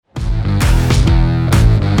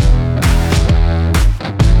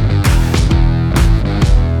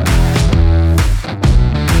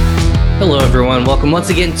Hello everyone, welcome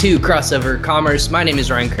once again to Crossover Commerce. My name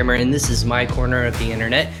is Ryan Kramer and this is my corner of the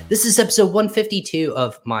internet. This is episode 152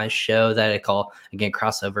 of my show that I call, again,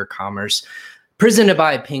 Crossover Commerce, presented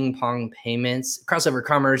by Ping Pong Payments. Crossover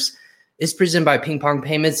Commerce is presented by Ping Pong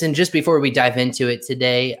Payments, and just before we dive into it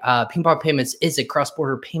today, Ping Pong Payments is a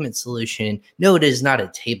cross-border payment solution. No, it is not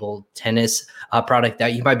a table tennis product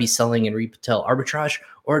that you might be selling in retail arbitrage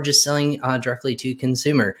or just selling directly to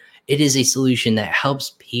consumer. It is a solution that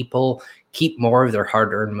helps people keep more of their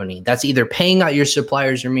hard-earned money. That's either paying out your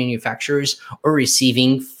suppliers or manufacturers or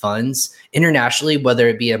receiving funds internationally, whether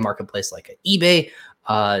it be a marketplace like eBay,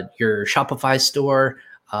 your Shopify store,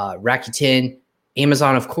 Rakuten,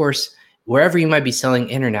 Amazon, of course. Wherever you might be selling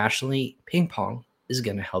internationally, Ping Pong is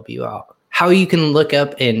going to help you out. How you can look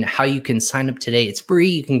up and how you can sign up today, it's free.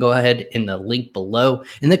 You can go ahead in the link below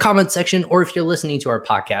in the comment section, or if you're listening to our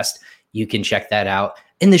podcast, you can check that out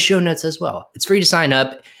in the show notes as well. It's free to sign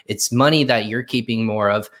up. It's money that you're keeping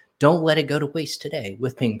more of. Don't let it go to waste today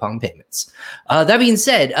with Ping Pong Payments. That being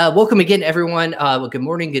said, welcome again, everyone. Good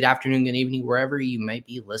morning, good afternoon, good evening, wherever you might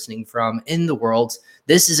be listening from in the world.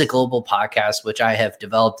 This is a global podcast, which I have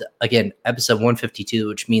developed, again, episode 152,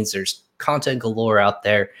 which means there's content galore out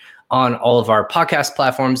there on all of our podcast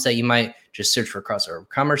platforms that you might just search for Crossover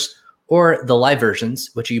Commerce, or the live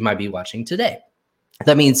versions, which you might be watching today.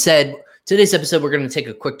 That being said, today's episode, we're going to take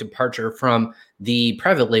a quick departure from the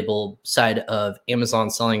private label side of Amazon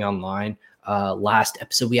selling online. Last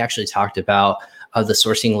episode, we actually talked about the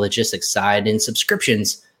sourcing logistics side and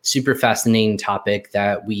subscriptions. Super fascinating topic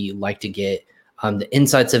that we like to get the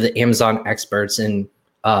insights of the Amazon experts and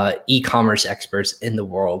e-commerce experts in the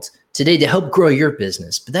world today to help grow your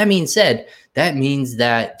business. But that being said, that means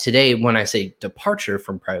that today, when I say departure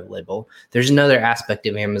from private label, there's another aspect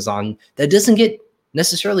of Amazon that doesn't get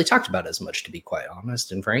necessarily talked about as much, to be quite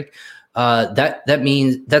honest and frank. That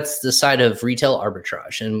means that's the side of retail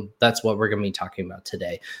arbitrage, and that's what we're going to be talking about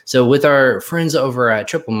today. So with our friends over at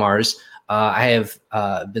Triple Mars, I have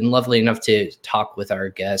been lovely enough to talk with our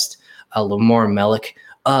guest, Limor Melik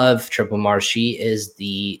of Triple Mars. She is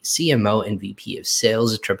the CMO and VP of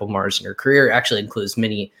sales at Triple Mars, and her career actually includes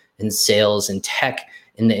many in sales and tech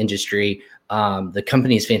in the industry. The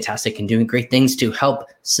company is fantastic and doing great things to help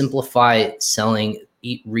simplify selling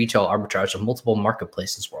retail arbitrage on multiple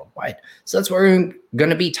marketplaces worldwide. So that's what we're going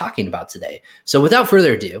to be talking about today. So without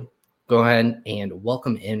further ado, go ahead and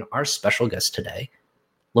welcome in our special guest today,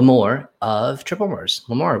 Limor of Triple Mars.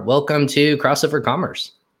 Limor, welcome to Crossover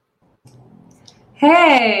Commerce.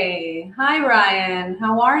 Hey, hi Ryan.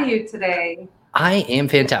 How are you today? I am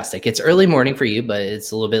fantastic. It's early morning for you, but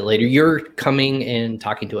it's a little bit later. You're coming and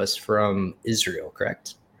talking to us from Israel,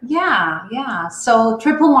 correct? Yeah. So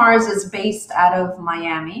Triple Mars is based out of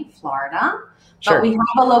Miami, Florida. Sure. But we have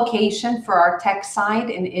a location for our tech side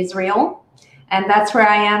in Israel, and that's where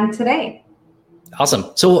I am today.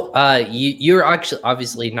 Awesome. So you're actually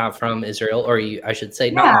obviously not from Israel, or I should say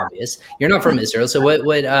not obvious. You're not from Israel. So what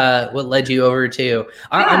led you over to?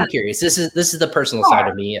 I'm curious. This is the personal side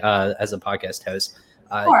of me as a podcast host.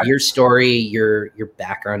 Your story, your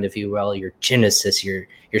background, if you will, your genesis, your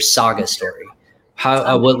saga story.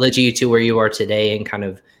 What led you to where you are today, and kind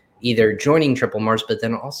of either joining Triple Mars, but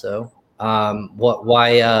then also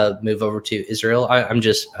why move over to Israel? I'm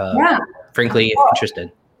just frankly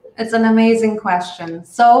interested. It's an amazing question.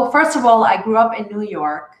 So first of all, I grew up in New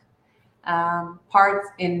York, parts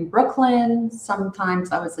in Brooklyn.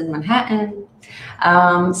 Sometimes I was in Manhattan.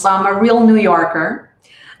 So I'm a real New Yorker.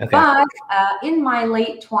 Okay. But in my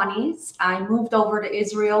late 20s, I moved over to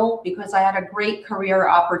Israel because I had a great career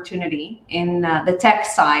opportunity in the tech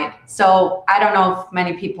side. So I don't know if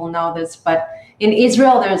many people know this, but in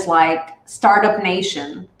Israel, there's like Startup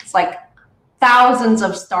Nation. It's like thousands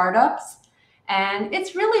of startups. And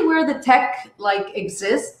it's really where the tech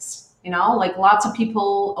exists, like lots of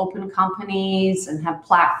people open companies and have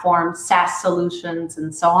platforms, SaaS solutions,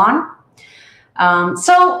 and so on.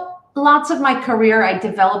 So lots of my career I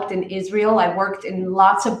developed in Israel. I worked in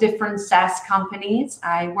lots of different SaaS companies.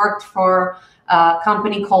 I worked for a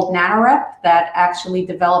company called NanoRep that actually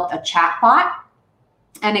developed a chatbot,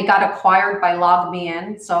 and it got acquired by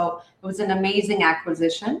LogMeIn. So it was an amazing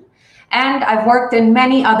acquisition. And I've worked in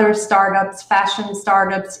many other startups, fashion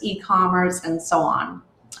startups, e-commerce, and so on.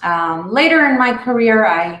 Later in my career,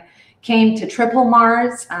 I came to Triple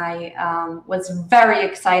Mars. I was very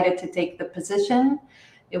excited to take the position.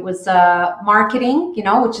 It was marketing,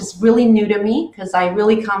 which is really new to me because I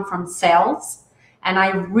really come from sales and I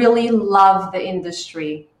really love the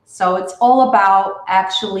industry. So it's all about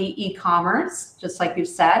actually e-commerce, just like you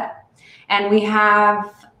said. And we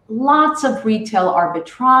have lots of retail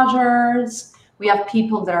arbitrageurs. We have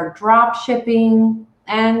people that are drop shipping.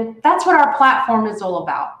 And that's what our platform is all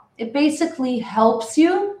about. It basically helps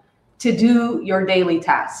you to do your daily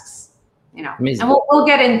tasks, Amazing. And we'll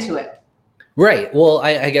get into it. Right. Well,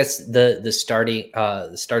 I guess the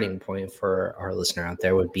starting point for our listener out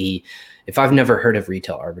there would be, if I've never heard of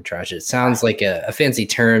retail arbitrage, it sounds like a fancy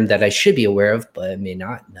term that I should be aware of, but I may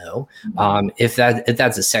not know. If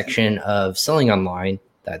that's a section of selling online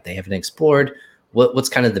that they haven't explored, what's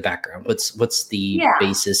kind of the background? What's the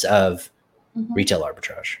basis of retail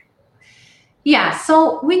arbitrage? Yeah.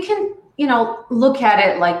 So we can, look at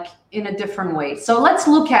it like in a different way. So let's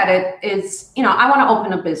look at it as, I want to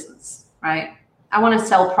open a business, right? I want to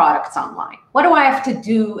sell products online. What do I have to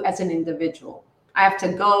do as an individual? I have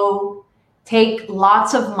to go take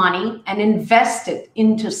lots of money and invest it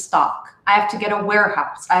into stock. I have to get a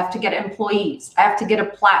warehouse. I have to get employees. I have to get a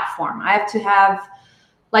platform. I have to have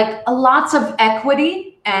like lots of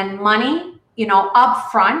equity and money,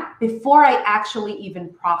 up front before I actually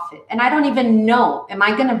even profit. And I don't even know, am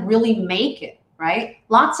I going to really make it, right?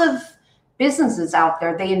 Lots of businesses out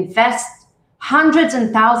there, they invest hundreds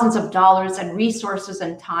and thousands of dollars and resources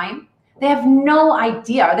and time. They have no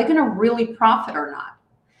idea, are they going to really profit or not?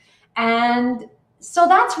 And so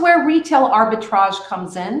that's where retail arbitrage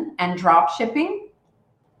comes in, and drop shipping.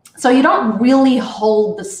 So you don't really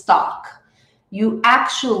hold the stock. You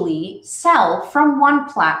actually sell from one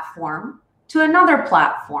platform to another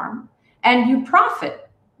platform, and you profit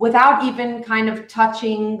without even kind of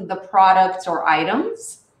touching the products or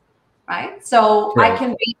items, right? So I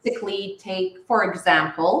can basically take, for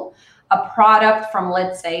example, a product from,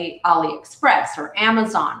 let's say, AliExpress or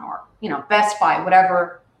Amazon or, Best Buy,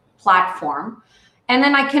 whatever platform, and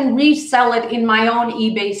then I can resell it in my own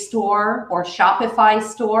eBay store or Shopify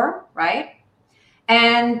store, right?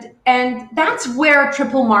 And that's where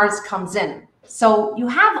Triple Mars comes in. So you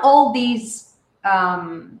have all these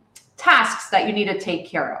tasks that you need to take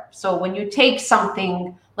care of. So when you take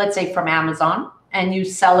something, let's say from Amazon, and you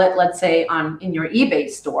sell it, let's say in your eBay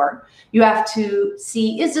store, you have to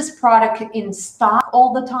see, is this product in stock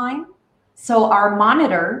all the time? So our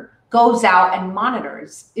monitor goes out and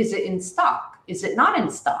monitors, is it in stock? Is it not in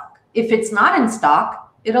stock? If it's not in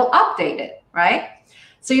stock, it'll update it, right?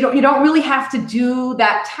 So you don't really have to do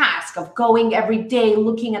that task of going every day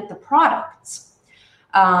looking at the products.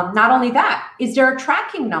 Not only that, is there a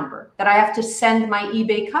tracking number that I have to send my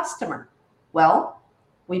eBay customer? Well,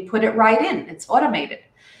 we put it right in. It's automated.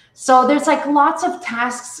 So there's like lots of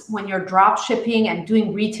tasks when you're drop shipping and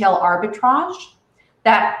doing retail arbitrage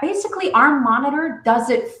that basically our monitor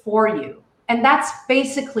does it for you. And that's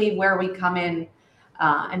basically where we come in,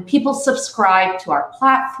 and people subscribe to our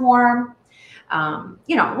platform.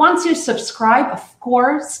 Once you subscribe, of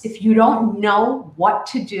course, if you don't know what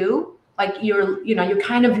to do, like you're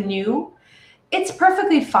kind of new, it's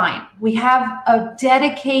perfectly fine. We have a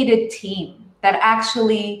dedicated team that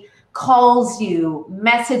actually calls you,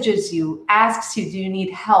 messages you, asks you, do you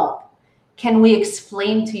need help? Can we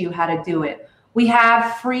explain to you how to do it? We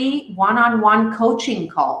have free one-on-one coaching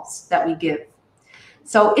calls that we give.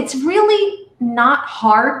 So it's really not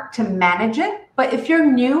hard to manage it, but if you're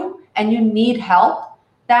new and you need help,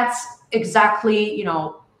 that's exactly,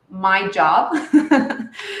 my job.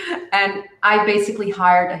 And I basically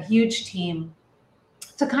hired a huge team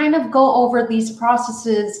to kind of go over these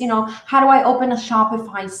processes. How do I open a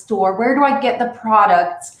Shopify store? Where do I get the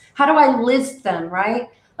products? How do I list them, right?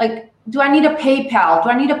 Like, do I need a PayPal? Do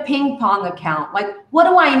I need a ping pong account? Like, what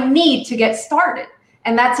do I need to get started?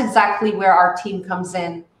 And that's exactly where our team comes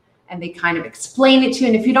in, and they kind of explain it to you.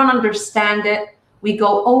 And if you don't understand it, we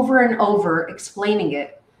go over and over explaining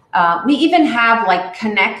it. We even have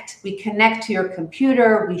we connect to your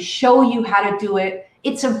computer. We show you how to do it.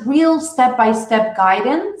 It's a real step-by-step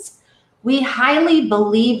guidance. We highly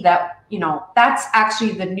believe that, that's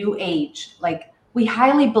actually the new age. Like, we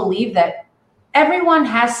highly believe that everyone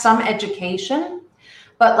has some education,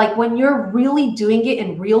 but when you're really doing it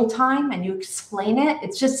in real time and you explain it,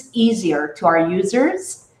 it's just easier to our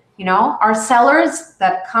users. Our sellers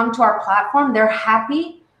that come to our platform, they're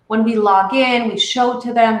happy when we log in, we show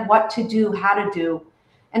to them what to do, how to do,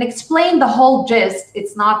 and explain the whole gist.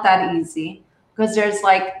 It's not that easy because there's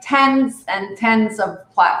tens and tens of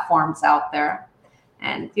platforms out there.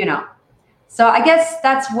 And, so I guess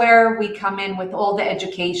that's where we come in with all the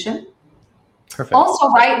education. Perfect. Also,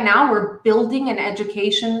 right now, we're building an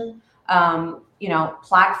education,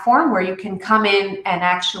 platform where you can come in and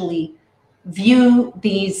actually view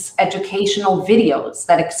these educational videos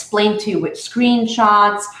that explain to you with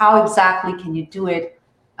screenshots, how exactly can you do it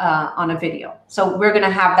on a video. So we're going to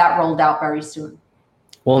have that rolled out very soon.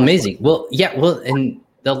 Well, amazing. Well, yeah. Well, and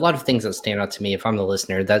a lot of things that stand out to me. If I'm the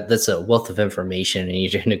listener, that's a wealth of information, and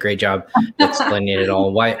you're doing a great job explaining it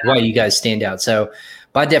all. Why you guys stand out. So,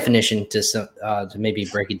 by definition, to maybe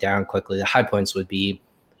break it down quickly, the high points would be,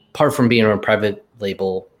 apart from being a private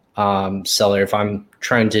label seller, if I'm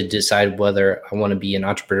trying to decide whether I want to be an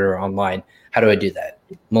entrepreneur online, how do I do that?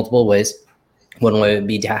 Multiple ways. One way would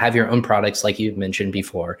be to have your own products, like you mentioned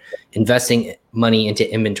before, investing money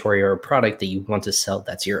into inventory or a product that you want to sell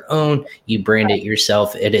that's your own. You brand it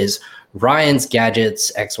yourself. It is Ryan's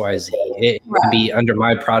Gadgets XYZ. It can be under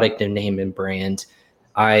my product and name and brand.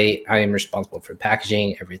 I am responsible for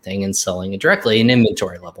packaging everything and selling it directly in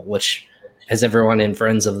inventory level, which, as everyone and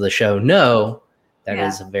friends of the show know, that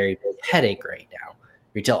is a very big headache right now.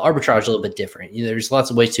 Retail arbitrage, a little bit different. There's lots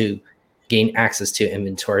of ways to gain access to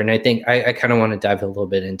inventory. And I think I kind of want to dive a little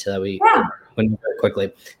bit into that very quickly.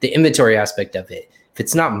 The inventory aspect of it. If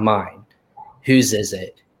it's not mine, whose is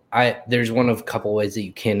it? There's one of a couple ways that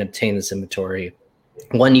you can obtain this inventory.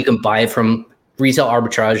 One, you can buy it from retail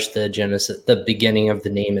arbitrage. The beginning of the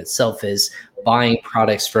name itself is buying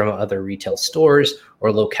products from other retail stores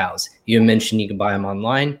or locales. You mentioned you can buy them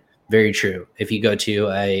online. Very true. If you go to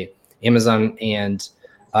a Amazon and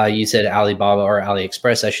you said Alibaba or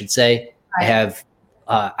AliExpress, I should say, I have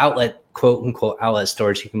outlet, quote unquote, outlet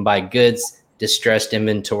stores. You can buy goods, distressed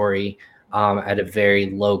inventory at a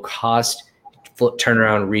very low cost, turn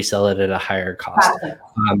around, resell it at a higher cost.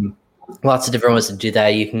 Lots of different ways to do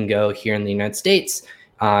that. You can go here in the United States.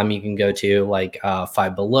 You can go to like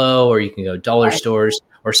Five Below, or you can go dollar stores,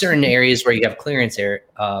 or certain areas where you have clearance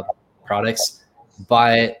products,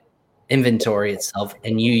 buy inventory itself,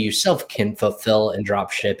 and you yourself can fulfill and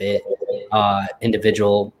drop ship it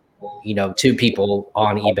individual, to people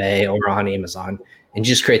on eBay or on Amazon, and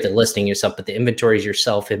just create the listing yourself. But the inventory is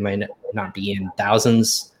yourself. It might not be in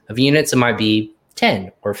thousands of units. It might be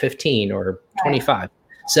 10 or 15 or 25.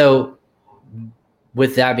 So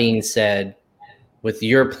with that being said, with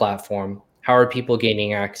your platform, how are people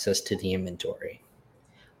gaining access to the inventory?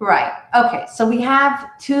 Right. Okay. So we have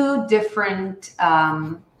two different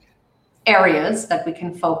areas that we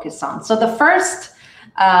can focus on. So the first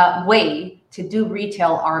way to do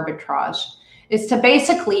retail arbitrage is to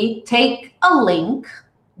basically take a link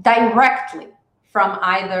directly from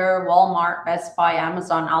either Walmart, Best Buy,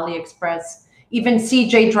 Amazon, AliExpress, even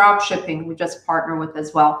CJ Dropshipping, we just partner with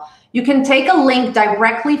as well. You can take a link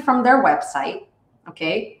directly from their website,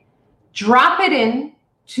 okay? Drop it in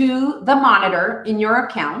to the monitor in your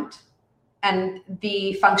account, and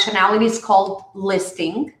the functionality is called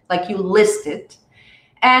listing, like you list it.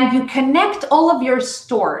 And you connect all of your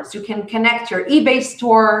stores. You can connect your eBay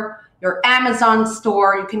store, your Amazon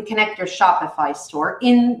store, you can connect your Shopify store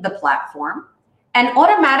in the platform. And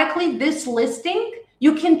automatically this listing,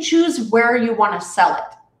 you can choose where you want to sell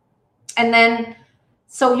it. And then,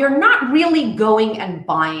 so you're not really going and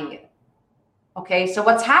buying it. Okay, so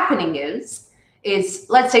what's happening is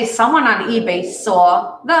let's say someone on eBay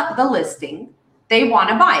saw the listing, they want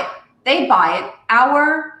to buy it. They buy it.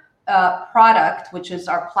 Our product, which is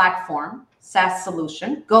our platform, SaaS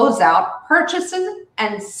solution, goes out, purchases it,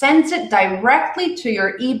 and sends it directly to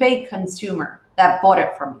your eBay consumer that bought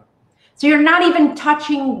it from you. So you're not even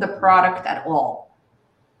touching the product at all.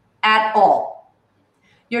 At all.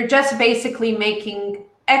 You're just basically making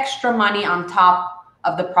extra money on top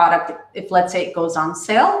of the product if, let's say, it goes on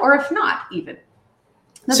sale, or if not even.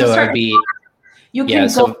 So I'd be, you can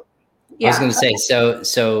go. I was going to say,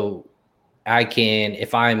 so I can,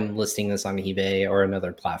 if I'm listing this on eBay or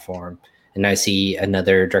another platform, and I see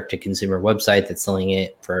another direct-to-consumer website that's selling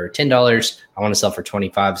it for $10, I want to sell for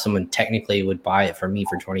 $25. Someone technically would buy it from me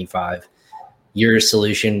for $25. Your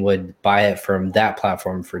solution would buy it from that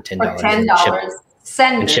platform for $10. For $10,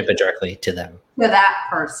 and ship it directly to them. To that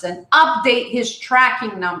person. Update his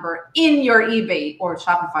tracking number in your eBay or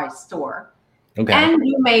Shopify store. Okay. And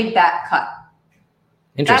you made that cut.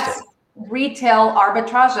 Interesting. That's retail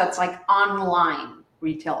arbitrage. That's like online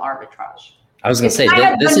retail arbitrage. I was going to say,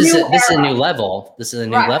 this is a new level. This is a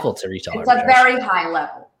new level to retail arbitrage. It's a very high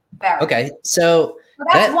level. Okay. So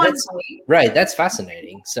that's one way. Right. That's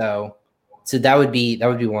fascinating. So that would be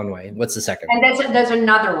one way. What's the second? And there's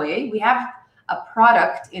another way. We have a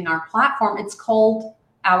product in our platform. It's called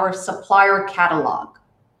our supplier catalog.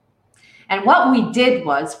 And what we did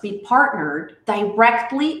was we partnered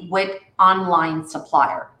directly with online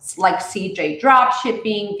suppliers like CJ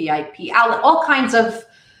Dropshipping, VIP Outlet, all kinds of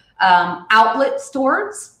outlet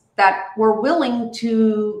stores that were willing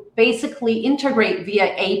to basically integrate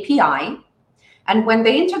via API. And when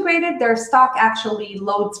they integrated, their stock actually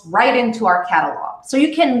loads right into our catalog. So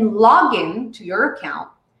you can log in to your account,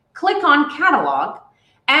 click on catalog,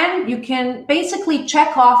 And you can basically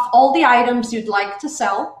check off all the items you'd like to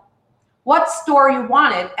sell, what store you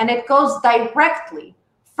want it, and it goes directly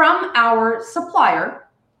from our supplier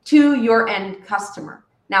to your end customer.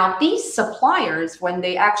 Now, these suppliers, when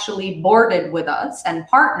they actually boarded with us and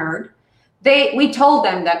partnered, we told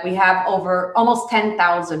them that we have over almost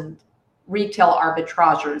 10,000 retail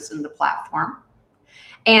arbitrageurs in the platform.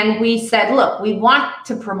 And we said, look, we want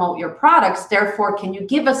to promote your products. Therefore, can you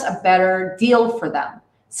give us a better deal for them?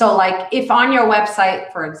 So like if on your website,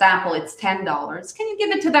 for example, it's $10, can you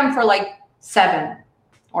give it to them for like $7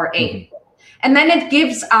 or $8? And then it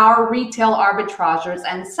gives our retail arbitrageurs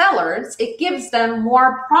and sellers, it gives them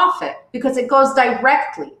more profit because it goes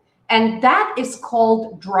directly. And that is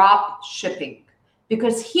called drop shipping,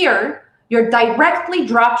 because here you're directly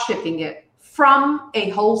drop shipping it from a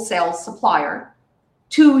wholesale supplier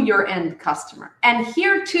to your end customer. And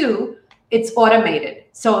here too, it's automated.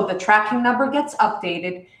 So the tracking number gets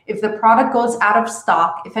updated. If the product goes out of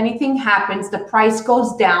stock, if anything happens, the price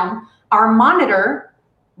goes down, our monitor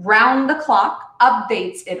round the clock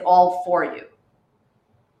updates it all for you.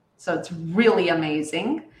 So it's really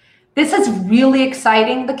amazing. This is really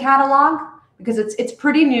exciting, the catalog, because it's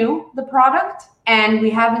pretty new, the product, and we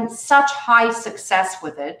having such high success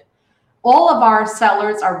with it. All of our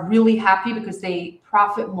sellers are really happy because they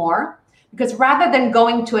profit more. Because rather than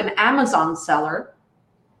going to an Amazon seller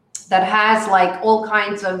that has like all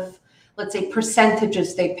kinds of, let's say,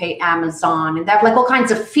 percentages they pay Amazon, and they have like all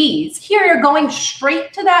kinds of fees, here you're going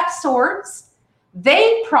straight to that source.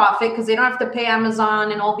 They profit because they don't have to pay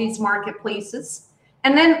Amazon and all these marketplaces.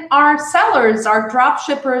 And then our sellers, our drop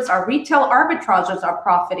shippers, our retail arbitrageurs are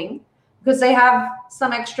profiting because they have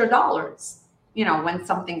some extra dollars, when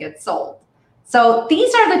something gets sold. So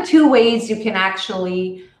these are the two ways you can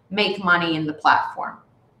actually make money in the platform.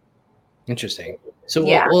 Interesting. So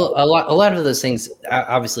well, a lot of those things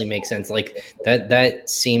obviously make sense. Like that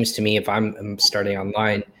seems to me, if I'm starting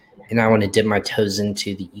online and I want to dip my toes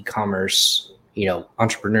into the e-commerce,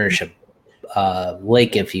 entrepreneurship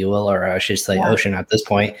lake, if you will, or I should say ocean at this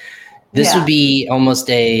point, this would be almost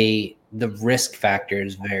the risk factor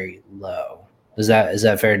is very low. Is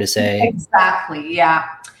that fair to say? Exactly. Yeah.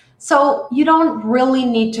 So you don't really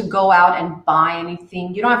need to go out and buy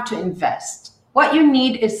anything. You don't have to invest. What you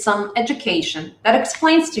need is some education that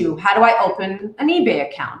explains to you, how do I open an eBay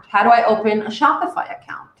account? How do I open a Shopify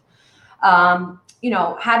account? How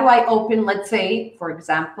do I open, let's say, for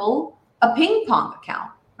example, a ping pong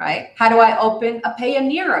account, right? How do I open a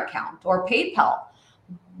Payoneer account or PayPal?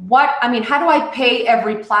 How do I pay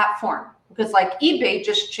every platform? Because like eBay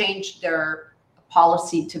just changed their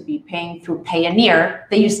policy to be paying through Payoneer.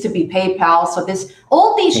 They used to be PayPal. So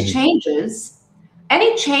all these changes,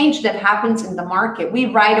 any change that happens in the market, we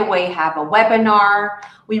right away have a webinar.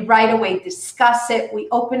 We right away discuss it. We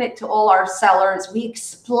open it to all our sellers. We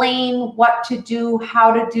explain what to do,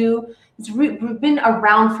 how to do. We've been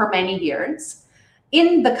around for many years.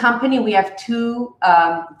 In the company, we have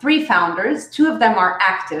three founders. Two of them are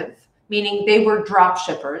active, meaning they were drop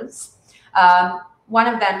shippers. One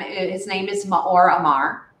of them, his name is Maor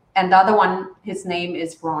Amar, and the other one, his name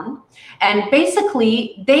is Ron. And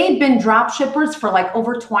basically, they've been drop shippers for like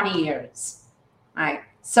over 20 years, right?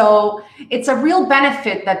 So it's a real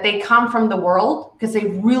benefit that they come from the world because they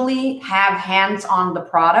really have hands on the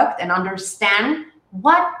product and understand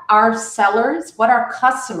what our sellers, what our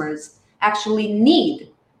customers actually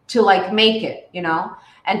need to like make it,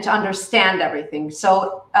 and to understand everything.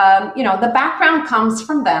 So, the background comes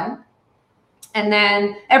from them. And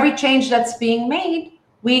then every change that's being made,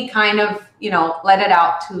 we kind of, let it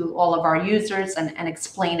out to all of our users and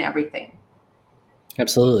explain everything.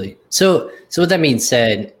 Absolutely. So with that being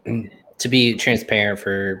said, to be transparent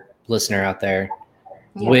for listener out there,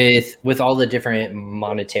 with all the different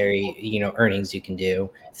monetary, earnings you can do,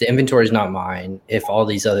 if the inventory is not mine, if all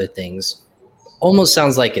these other things, almost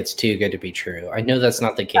sounds like it's too good to be true. I know that's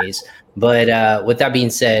not the case, but with that being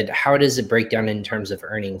said, how does it break down in terms of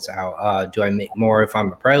earnings? Do I make more if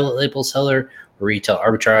I'm a private label seller or retail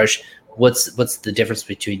arbitrage? What's the difference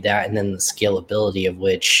between that and then the scalability of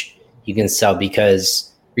which you can sell?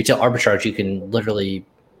 Because retail arbitrage, you can literally,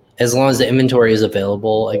 as long as the inventory is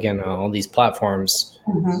available, again, on all these platforms,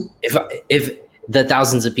 if the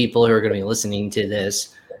thousands of people who are going to be listening to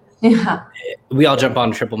this, we all jump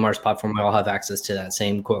on Triple Mars platform, we all have access to that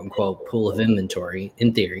same quote unquote pool of inventory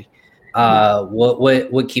in theory.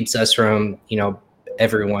 What keeps us from,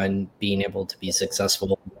 everyone being able to be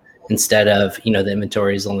successful instead of, the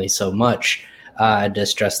inventory is only so much at a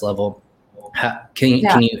stress level?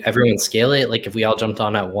 Can you everyone scale it? Like if we all jumped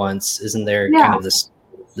on at once, isn't there kind of this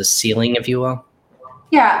ceiling, if you will?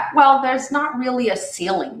 Yeah, well, there's not really a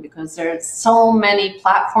ceiling because there's so many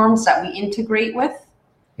platforms that we integrate with.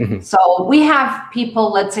 Mhm. So we have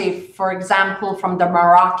people, let's say, for example, from the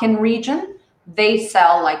Moroccan region, they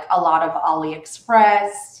sell like a lot of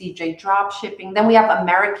AliExpress, CJ Dropshipping. Then we have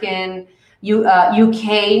American,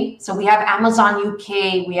 UK. So we have Amazon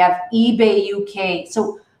UK, we have eBay UK.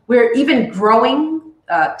 So we're even growing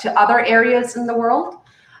to other areas in the world.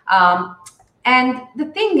 And the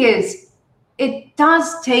thing is, it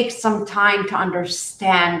does take some time to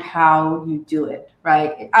understand how you do it,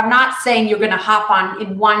 right? I'm not saying you're going to hop on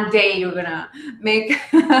in one day, you're going to make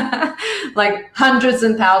like hundreds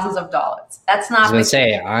and thousands of dollars. That's not. I was going to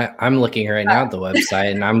say, I'm looking right now at the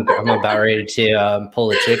website, and I'm about ready to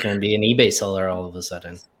pull a trigger and be an eBay seller all of a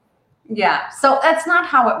sudden. Yeah, so that's not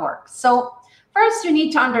how it works. So first, you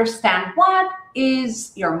need to understand what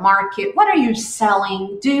is your market? What are you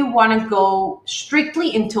selling? Do you want to go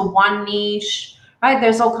strictly into one niche, right?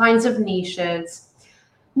 There's all kinds of niches.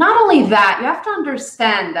 Not only that, you have to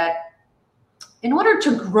understand that in order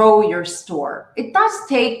to grow your store, it does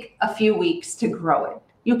take a few weeks to grow it.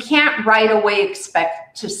 You can't right away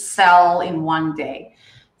expect to sell in one day.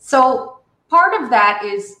 So part of that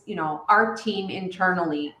is, our team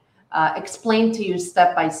internally explain to you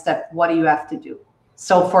step by step, what do you have to do?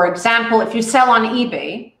 So for example, if you sell on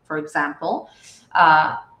eBay, for example,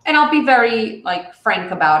 and I'll be very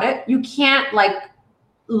frank about it, you can't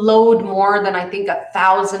load more than I think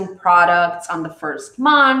 1,000 products on the first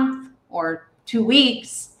month or 2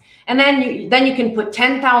 weeks. And then you can put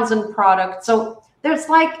 10,000 products. So there's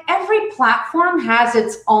every platform has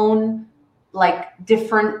its own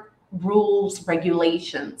different rules,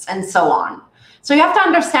 regulations, and so on. So you have to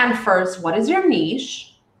understand first, what is your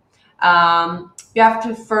niche? You have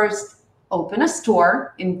to first open a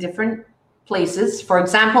store in different places. For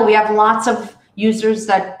example, we have lots of users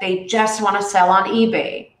that they just want to sell on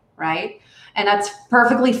eBay, right? And that's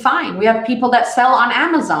perfectly fine. We have people that sell on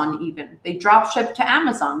Amazon even. They drop ship to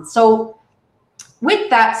Amazon. So with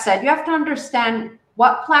that said, you have to understand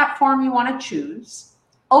what platform you want to choose,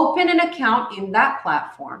 open an account in that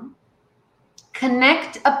platform,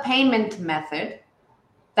 connect a payment method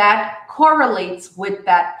that correlates with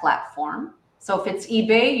that platform. So if it's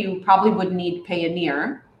eBay, you probably would need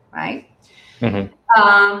Payoneer, right?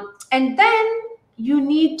 Mm-hmm. And then you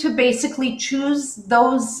need to basically choose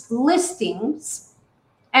those listings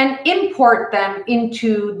and import them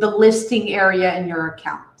into the listing area in your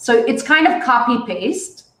account. So it's kind of copy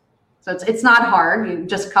paste. So it's not hard. You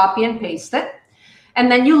just copy and paste it,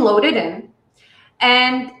 and then you load it in.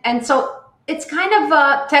 And so it's kind of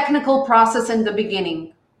a technical process in the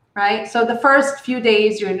beginning, right? So the first few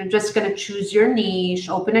days, you're just going to choose your niche,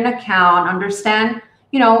 open an account, understand,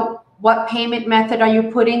 what payment method are you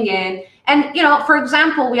putting in? And, for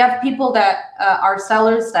example, we have people that are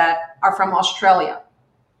sellers that are from Australia,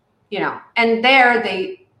 and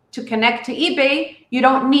to connect to eBay, you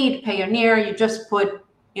don't need Payoneer. You just put,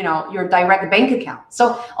 your direct bank account.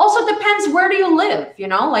 So also depends, where do you live?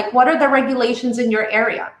 What are the regulations in your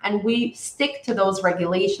area? And we stick to those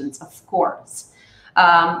regulations, of course.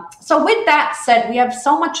 So with that said, we have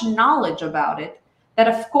so much knowledge about it that,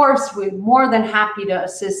 of course, we're more than happy to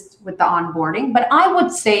assist with the onboarding. But I would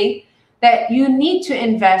say that you need to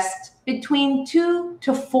invest between 2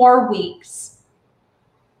 to 4 weeks,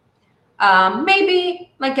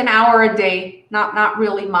 maybe an hour a day, not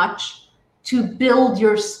really much, to build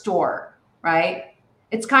your store, right?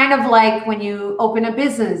 It's kind of like when you open a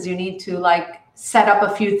business, you need to set up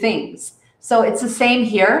a few things. So it's the same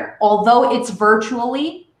here, although it's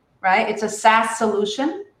virtually, right? It's a SaaS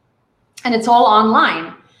solution and it's all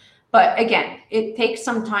online. But again, it takes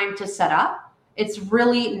some time to set up. It's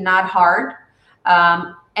really not hard.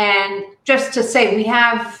 And just to say, we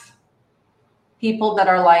have people that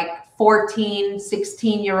are 14,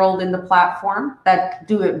 16-year-old in the platform that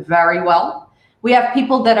do it very well. We have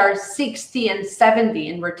people that are 60 and 70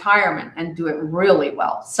 in retirement and do it really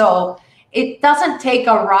well. So it doesn't take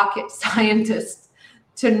a rocket scientist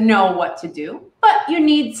to know what to do, but you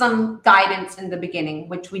need some guidance in the beginning,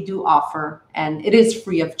 which we do offer, and it is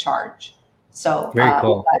free of charge. So very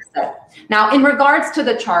cool. Now, in regards to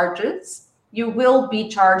the charges, you will be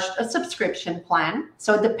charged a subscription plan.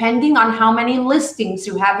 So depending on how many listings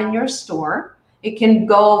you have in your store, it can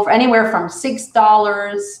go anywhere from $6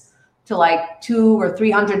 to $200 or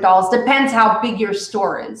 $300. Depends how big your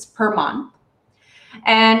store is per month.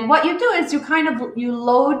 And what you do is you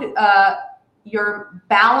load your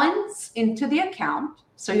balance into the account.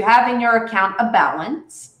 So you have in your account a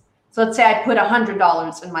balance. So let's say I put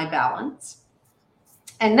 $100 in my balance.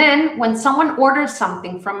 And then when someone orders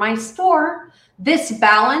something from my store, this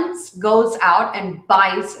balance goes out and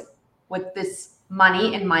buys it with this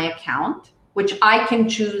money in my account, which I can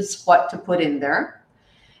choose what to put in there.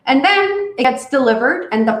 And then it gets delivered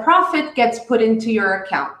and the profit gets put into your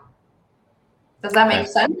account. Does that make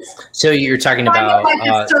sense? So you're talking about,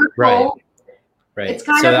 right. It's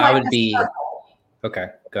kind so of like I would a be, circle. okay,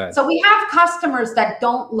 go ahead. So we have customers that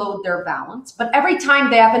don't load their balance, but every time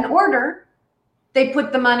they have an order, they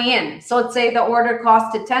put the money in. So let's say the order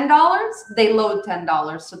costed $10, they load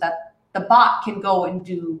 $10 so that the bot can go and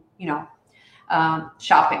do,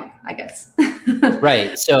 shopping, I guess.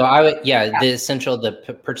 Right. So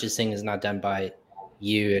the purchasing is not done by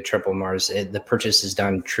you at Triple Mars. The purchase is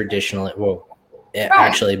done traditionally,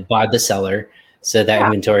 actually by the seller. So that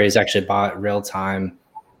inventory is actually bought real time.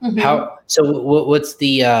 Mm-hmm. What's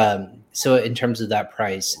the, so in terms of that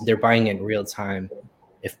price, they're buying it in real time.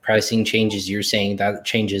 If pricing changes, you're saying that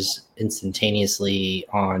changes instantaneously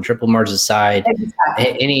on Triple Mars' side.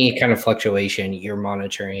 Exactly. Any kind of fluctuation you're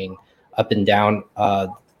monitoring up and down.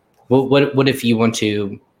 What if you want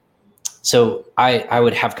to? So I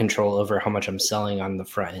would have control over how much I'm selling on the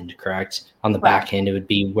front end, correct? On the back end, it would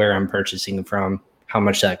be where I'm purchasing from, how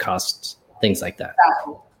much that costs, things like that.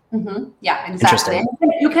 Exactly. Mm-hmm. Yeah, exactly.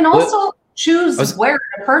 You can also choose where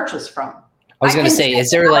to purchase from. I was going to say,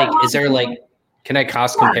 is there like, can I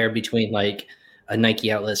cost compare between like a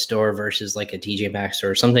Nike outlet store versus like a TJ Maxx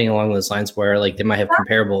or something along those lines where like they might have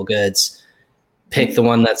comparable goods? Pick the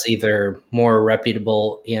one that's either more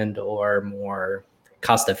reputable and or more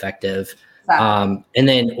cost effective. Exactly. And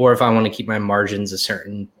then, or if I want to keep my margins a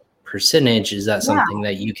certain percentage, is that something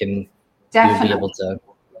that you would be able to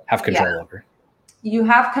have control over? You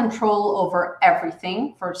have control over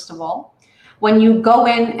everything, first of all. When you go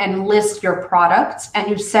in and list your products and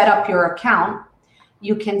you set up your account,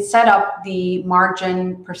 you can set up the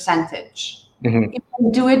margin percentage. Mm-hmm. You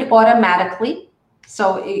can do it automatically.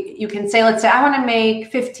 So you can say, let's say I want to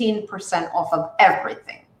make 15% off of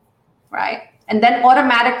everything, right? And then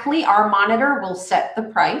automatically our monitor will set the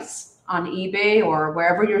price on eBay or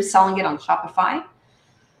wherever you're selling it on Shopify.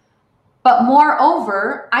 But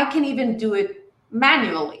moreover, I can even do it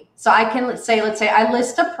manually. So I can let's say I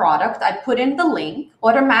list a product, I put in the link,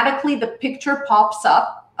 automatically the picture pops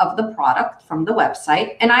up of the product from the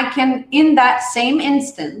website, and I can, in that same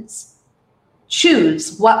instance,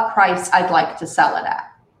 choose what price I'd like to sell it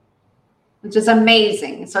at, which is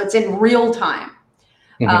amazing. So it's in real time.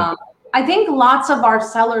 Mm-hmm. I think lots of our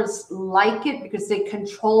sellers like it because they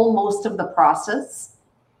control most of the process.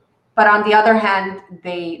 But on the other hand,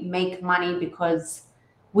 they make money because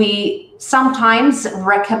we sometimes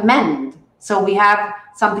recommend. So we have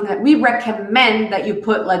something that we recommend that you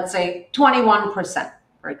put, let's say 21%,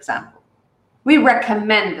 for example. We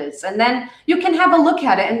recommend this. And then you can have a look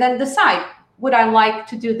at it and then decide, would I like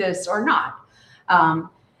to do this or not?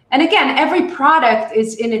 And again, every product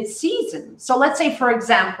is in its season. So let's say, for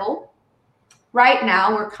example, right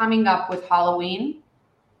now we're coming up with Halloween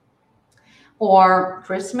or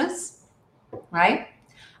Christmas, right?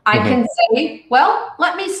 I can say, well,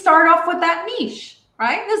 let me start off with that niche,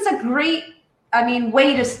 right? This is a great,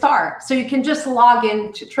 way to start. So you can just log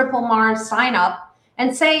into Triple Mars, sign up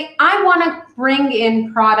and say, I want to bring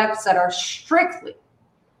in products that are strictly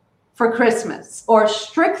for Christmas or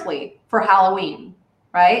strictly for Halloween,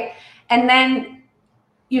 right? And then,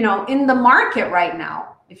 in the market right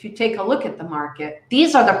now, if you take a look at the market,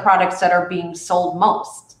 these are the products that are being sold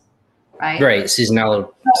most, right? Right,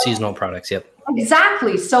 seasonal products, yep.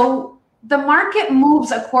 Exactly. So the market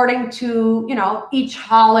moves according to, each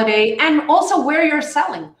holiday and also where you're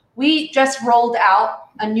selling. We just rolled out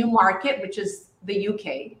a new market, which is the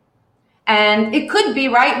UK. And it could be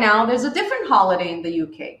right now, there's a different holiday in the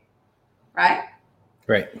UK, right?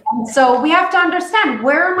 Right. And so we have to understand,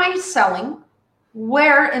 where am I selling?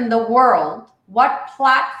 Where in the world? What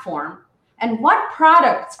platform? And what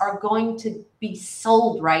products are going to be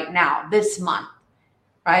sold right now this month?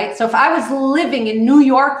 Right? So if I was living in New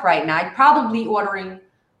York right now, I'd probably ordering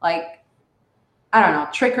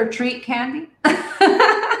trick or treat candy.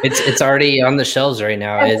 It's already on the shelves right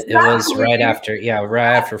now. Exactly. It was right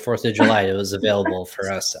after 4th of July. It was available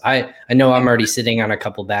for us. I know I'm already sitting on a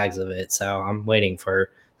couple bags of it, so I'm waiting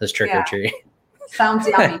for this trick or treat. Sounds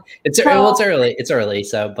yummy. It's early. It's early.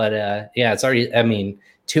 So, but it's already.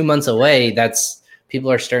 2 months away.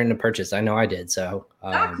 People are starting to purchase. I know I did. So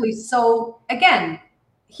exactly. So again,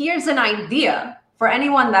 here's an idea for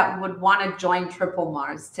anyone that would want to join Triple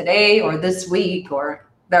Mars today or this week or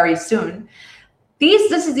very soon.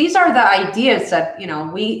 These are the ideas that,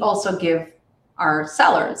 we also give our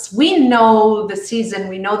sellers. We know the season,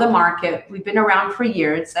 we know the market, we've been around for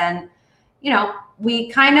years, and, we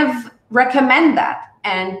kind of recommend that.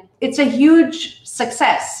 And it's a huge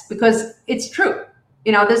success because it's true.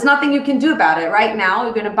 There's nothing you can do about it. Right now,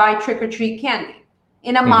 you're going to buy trick-or-treat candy.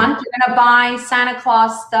 In a month, you're going to buy Santa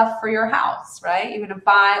Claus stuff for your house, right? You're going to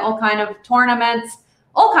buy all kind of tournaments,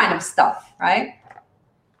 all kind of stuff, right?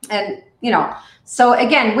 And, so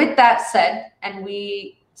again, with that said, and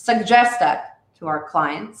we suggest that to our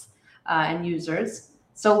clients and users.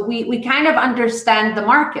 So we kind of understand the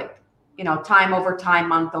market, time over time,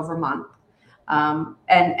 month over month.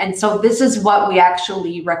 And so this is what we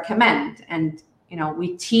actually recommend. And,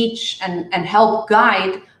 we teach and help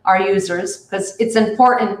guide our users because it's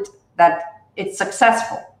important that it's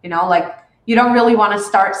successful. Like you don't really want to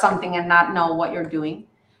start something and not know what you're doing.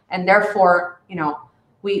 And therefore,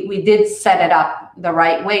 we did set it up the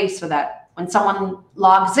right way so that when someone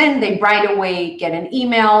logs in, they right away get an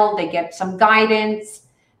email, they get some guidance.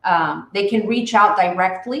 They can reach out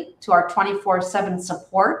directly to our 24/7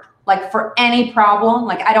 support, like for any problem,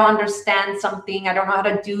 like I don't understand something, I don't know how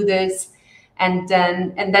to do this. And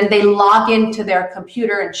then they log into their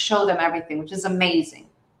computer and show them everything, which is amazing.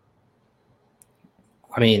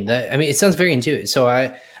 It sounds very intuitive. So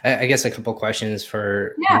I guess a couple questions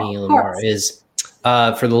for me, Lamar, is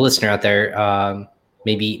for the listener out there,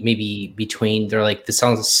 maybe between, they're like, this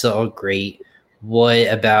sounds so great. What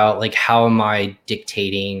about like, how am I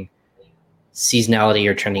dictating seasonality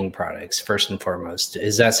or trending products first and foremost?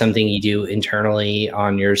 Is that something you do internally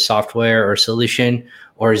on your software or solution?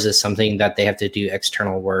 Or is this something that they have to do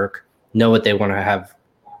external work, know what they want to have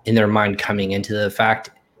in their mind coming into the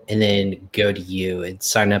fact, and then go to you and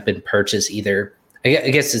sign up and purchase either?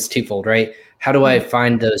 I guess it's twofold, right? How do I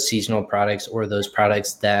find those seasonal products or those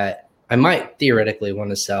products that I might theoretically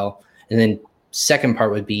want to sell? And then second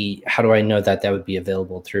part would be, how do I know that would be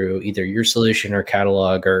available through either your solution or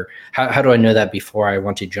catalog, or how do I know that before I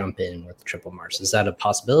want to jump in with Triple Mars? Is that a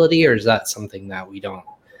possibility, or is that something that you don't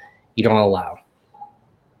allow?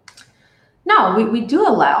 No, we do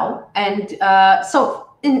allow. And so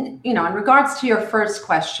in regards to your first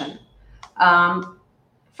question,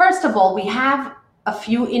 first of all, we have a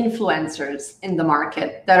few influencers in the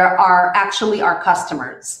market that are actually our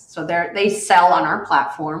customers. So they sell on our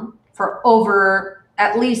platform for over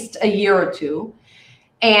at least a year or two,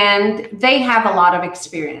 and they have a lot of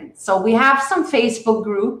experience. So we have some Facebook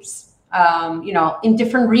groups, in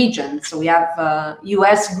different regions. So we have a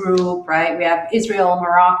US group, right? We have Israel,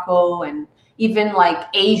 Morocco, and even like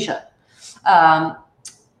Asia.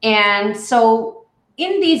 And so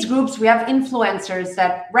in these groups, we have influencers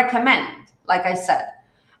that recommend, like I said,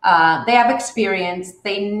 they have experience,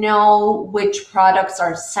 they know which products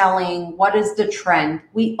are selling, what is the trend.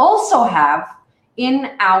 We also have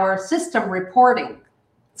in our system reporting.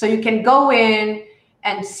 So you can go in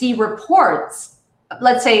and see reports.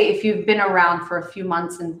 Let's say if you've been around for a few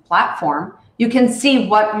months in the platform, you can see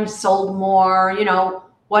what you sold more,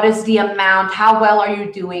 what is the amount, how well are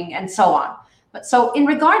you doing, and so on. But so in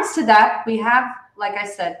regards to that, we have, like I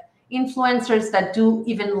said, influencers that do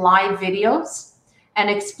even live videos and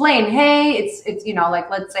explain, hey, it's like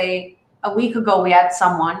let's say a week ago we had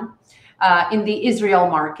someone in the Israel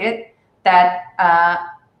market that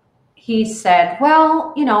he said,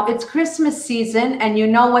 well, it's Christmas season and you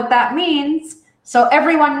know what that means. So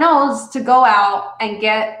everyone knows to go out and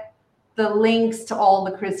get the links to all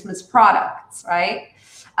the Christmas products, right?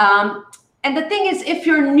 And the thing is, if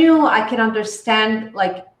you're new, I can understand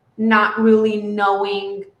like not really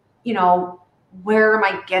knowing, where am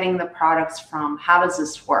I getting the products from? How does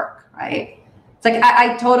this work, right? It's like,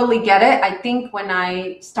 I totally get it. I think when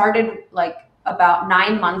I started like about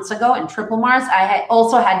 9 months ago in Triple Mars, I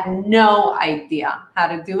also had no idea how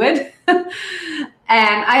to do it.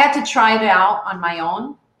 And I had to try it out on my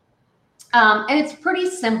own. And it's pretty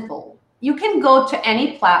simple. You can go to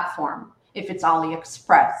any platform, if it's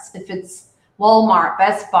AliExpress, if it's Walmart,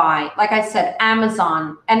 Best Buy, like I said,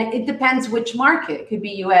 Amazon, and it depends which market. It could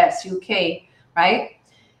be US, UK, right?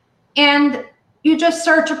 And you just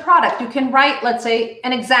search a product. You can write, let's say,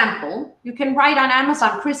 an example. You can write on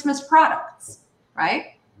Amazon Christmas products,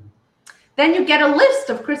 right? Then you get a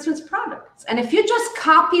list of Christmas products. And if you just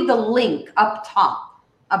copy the link up top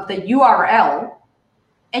of the URL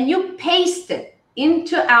and you paste it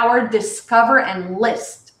into our Discover and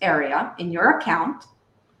List area in your account,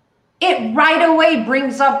 it right away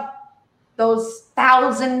brings up those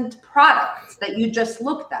 1,000 products that you just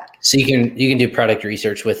looked at. So you can do product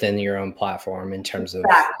research within your own platform in terms of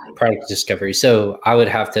product discovery. So I would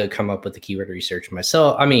have to come up with the keyword research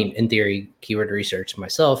myself. I mean, in theory, keyword research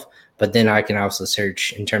myself, but then I can also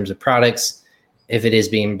search in terms of products if it is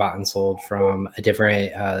being bought and sold from a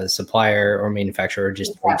different supplier or manufacturer, or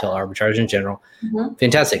just retail arbitrage in general.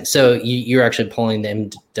 Fantastic. So you're actually pulling the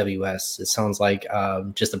MWS. It sounds like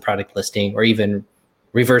just the product listing, or even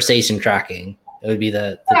reverse ASIN tracking. It would be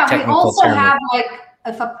the technical we also term. have, like,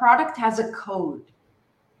 if a product has a code,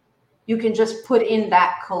 you can just put in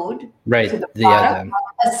that code to the product,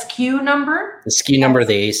 a SKU number. The SKU number,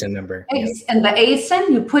 the ASIN number. And the ASIN,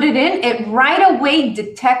 you put it in, it right away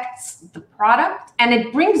detects the product and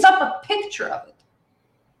it brings up a picture of it.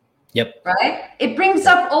 Yep. Right? It brings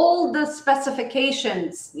up all the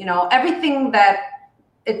specifications, everything that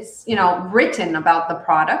it's, written about the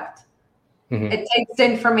product. It takes the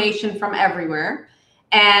information from everywhere.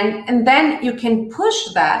 And then you can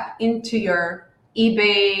push that into your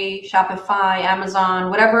eBay, Shopify, Amazon,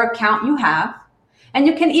 whatever account you have. And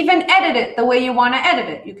you can even edit it the way you want to edit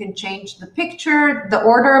it. You can change the picture, the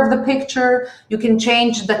order of the picture. You can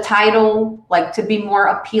change the title, like, to be more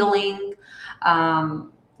appealing.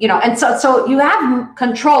 And so you have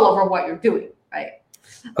control over what you're doing, right?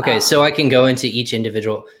 Okay, so I can go into each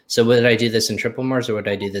individual. So would I do this in Triple Mars, or would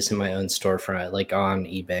I do this in my own storefront, like on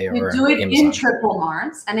eBay or Amazon? You do it in Triple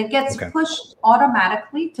Mars, and it gets pushed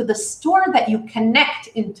automatically to the store that you connect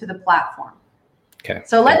into the platform. Okay.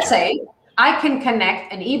 So let's say I can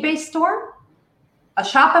connect an eBay store, a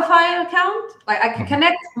Shopify account. Like, I can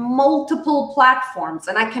connect multiple platforms,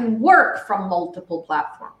 and I can work from multiple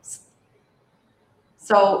platforms.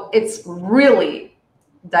 So it's really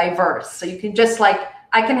diverse. So you can just, like,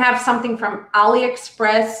 I can have something from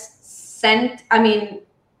AliExpress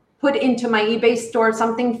put into my eBay store,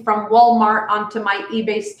 something from Walmart onto my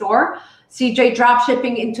eBay store, CJ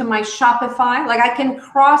dropshipping into my Shopify. Like, I can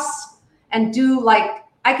cross and do, like,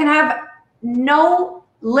 I can have no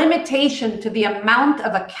limitation to the amount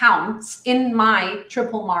of accounts in my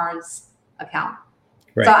Triple Mars account.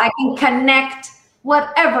 Right. So I can connect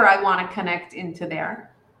whatever I want to connect into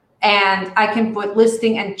there. And I can put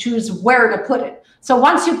listing and choose where to put it. So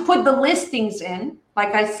once you put the listings in,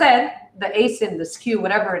 like I said, the ASIN, the SKU,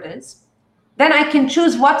 whatever it is, then I can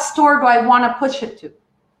choose what store do I want to push it to.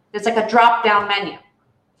 There's like a drop-down menu.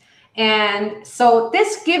 And so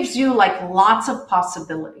this gives you, like, lots of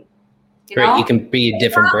possibility. You can be a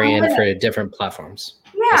different brand for different platforms.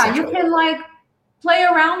 Yeah, you can, like, play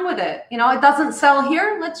around with it. It doesn't sell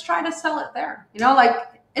here. Let's try to sell it there. Like,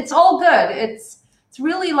 it's all good. It's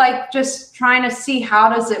really, like, just trying to see how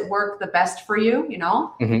does it work the best for you.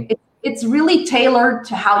 It's really tailored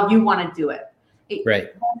to how you want to do it. Right.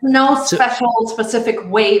 No specific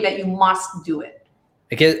way that you must do it.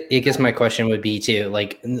 I guess my question would be too,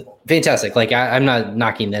 like, fantastic. Like, I'm not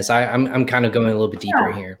knocking this. I'm kind of going a little bit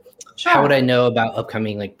deeper here. Sure. How would I know about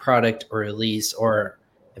upcoming, like, product or release, or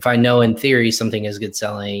if I know in theory something is good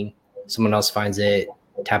selling, someone else finds it,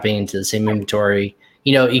 tapping into the same inventory?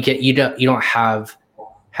 You don't have.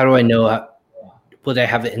 How do I know? Would I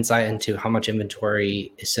have the insight into how much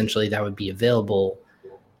inventory essentially that would be available?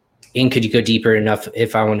 And could you go deeper enough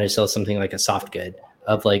if I want to sell something like a soft good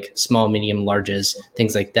of, like, small, medium, larges,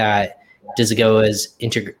 things like that? Does it go as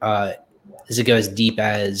deep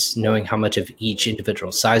as knowing how much of each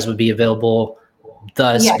individual size would be available,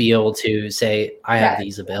 thus be able to say, I have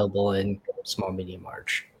these available in small, medium,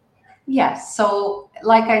 large? Yes. So,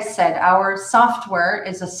 like I said, our software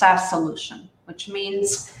is a SaaS solution, which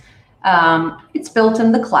means it's built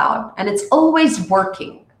in the cloud and it's always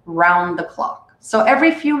working round the clock. So every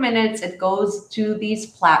few minutes it goes to these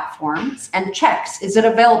platforms and checks, is it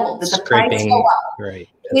available? Did the price go up? Right.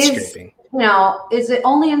 Scraping. Is it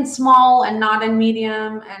only in small and not in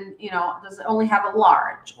medium? And, does it only have a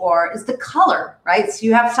large? Or is the color, right? So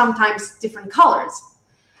you have sometimes different colors.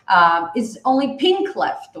 Is only pink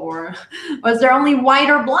left, or was there only white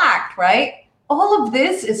or black, right? All of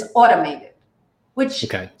this is automated.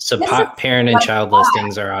 So parent and child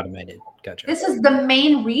listings are automated. Gotcha. This is the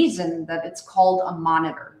main reason that it's called a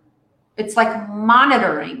monitor. It's like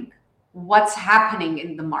monitoring what's happening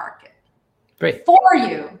in the market for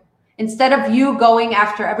you, instead of you going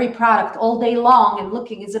after every product all day long and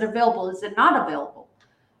looking, is it available? Is it not available?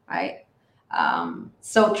 Right?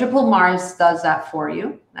 So Triple Mars does that for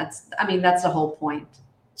you. That's the whole point.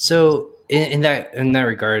 So in that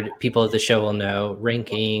regard, people at the show will know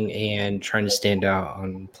ranking and trying to stand out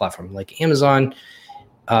on a platform like Amazon.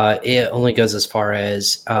 It only goes as far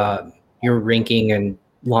as your ranking and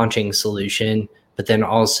launching solution, but then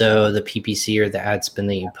also the PPC or the ad spend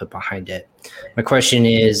that you put behind it. My question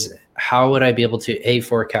is, how would I be able to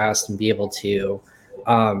forecast and be able to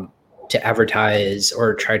advertise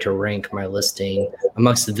or try to rank my listing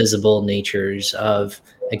amongst the visible natures of,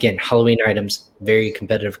 again, Halloween items, very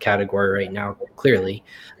competitive category right now, clearly.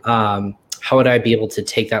 how would I be able to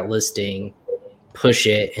take that listing, push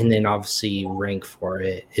it, and then obviously rank for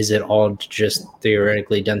it? Is it all just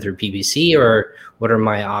theoretically done through PPC, or what are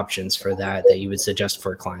my options for that you would suggest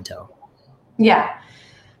for clientele? Yeah.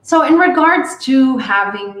 So in regards to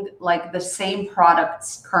having like the same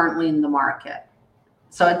products currently in the market,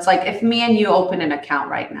 so it's like if me and you open an account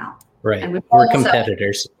right now, right? And we're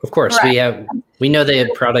competitors, of course. Right. We know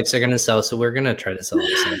the products are going to sell, so we're going to try to sell the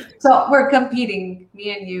same thing. So we're competing,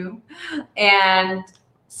 me and you, and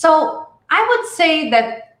so I would say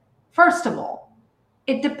that first of all,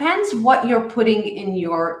 it depends what you're putting in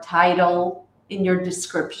your title, in your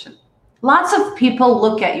description. Lots of people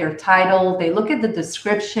look at your title, they look at the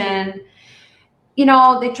description,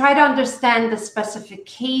 they try to understand the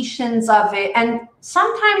specifications of it. And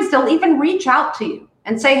sometimes they'll even reach out to you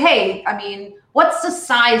and say, hey, what's the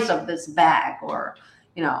size of this bag? Or,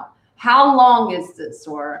 how long is this?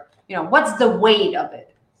 Or, what's the weight of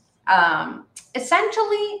it?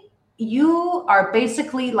 Essentially, you are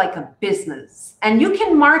basically like a business, and you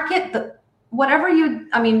can market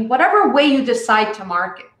whatever way you decide to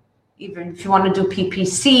market. Even if you want to do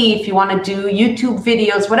PPC, if you want to do YouTube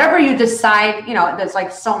videos, whatever you decide, there's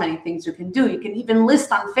like so many things you can do. You can even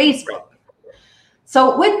list on Facebook.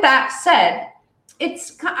 So with that said,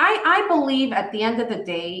 I believe at the end of the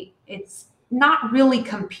day, it's not really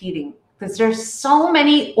competing, because there's so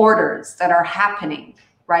many orders that are happening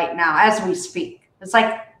right now as we speak. It's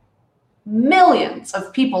like millions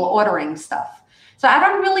of people ordering stuff. So I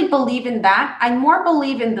don't really believe in that. I more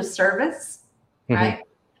believe in the service, right?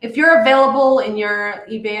 If you're available in your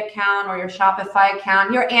eBay account or your Shopify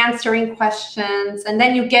account, you're answering questions, and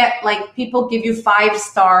then you get like people give you 5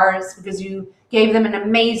 stars because you gave them an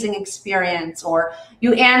amazing experience, or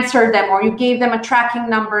you answered them, or you gave them a tracking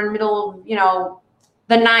number in the middle of,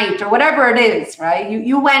 the night, or whatever it is, right?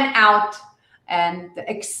 You went out and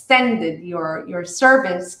extended your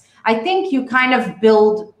service. I think you kind of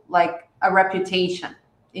build like a reputation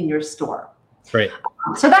in your store. Right.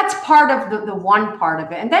 So that's part of the one part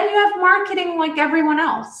of it. And then you have marketing like everyone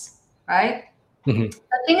else, right? The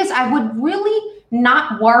thing is, I would really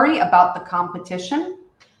not worry about the competition.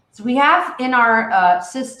 So we have in our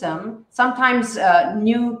system, sometimes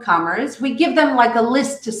newcomers, we give them like a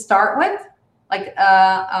list to start with, like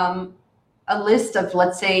a list of,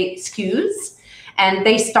 let's say, SKUs, and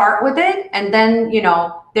they start with it. And then,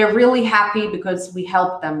 they're really happy because we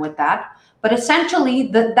help them with that. But essentially,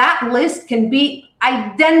 that list can be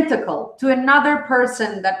identical to another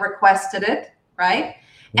person that requested it, right?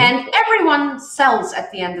 And everyone sells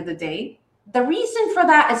at the end of the day. The reason for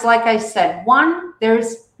that is, like I said, one,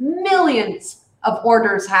 there's millions of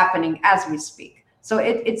orders happening as we speak. So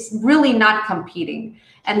it's really not competing.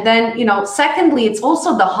 And then, secondly, it's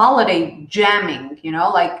also the holiday jamming,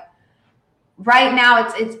 like right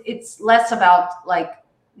now it's less about like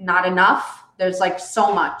not enough. There's like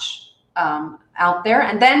so much out there.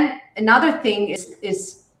 And then another thing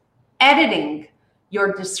is editing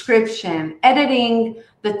your description, editing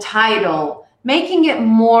the title, making it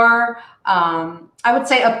more, I would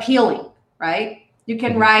say, appealing, right? You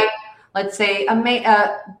can write, let's say,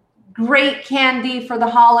 a great candy for the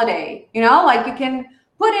holiday, like you can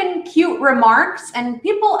put in cute remarks, and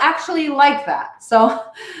people actually like that. So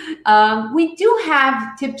we do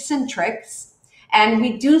have tips and tricks. And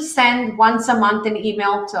we do send once a month an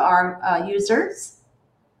email to our users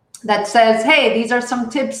that says, hey, these are some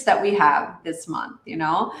tips that we have this month,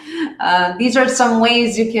 these are some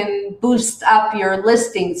ways you can boost up your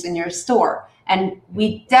listings in your store. And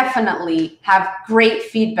we definitely have great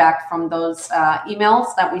feedback from those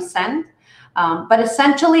emails that we send. But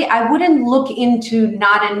essentially, I wouldn't look into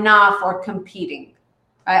not enough or competing.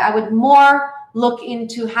 Right? I would more look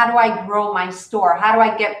into, how do I grow my store? How do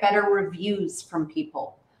I get better reviews from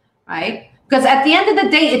people, right? Because at the end of the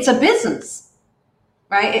day, it's a business,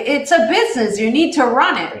 right? It's a business. You need to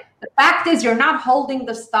run it. The fact is, you're not holding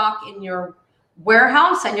the stock in your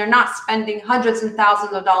warehouse, and you're not spending hundreds and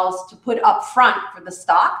thousands of dollars to put up front for the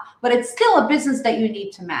stock, but it's still a business that you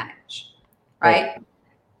need to manage, right?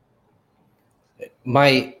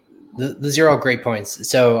 Those are all great points.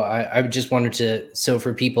 So I just wanted to, so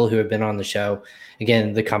for people who have been on the show,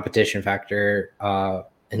 again, the competition factor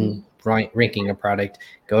and ranking a product,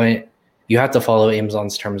 you have to follow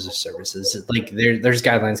Amazon's terms of services. Like there's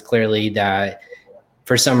guidelines clearly that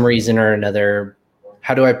for some reason or another,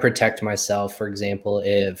 how do I protect myself? For example,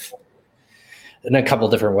 if in a couple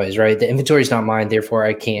different ways, right? The inventory is not mine, therefore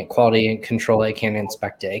I can't quality control it, I can't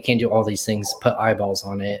inspect it, I can't do all these things, put eyeballs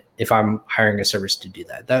on it if I'm hiring a service to do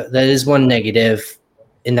that. That is one negative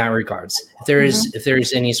in that regards. If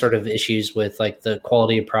there's any sort of issues with like the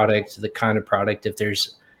quality of product, the kind of product, if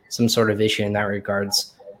there's some sort of issue in that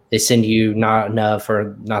regards. They send you not enough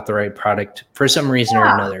or not the right product for some reason or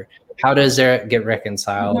another. How does that get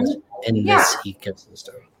reconciled in this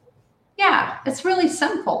ecosystem? Yeah, it's really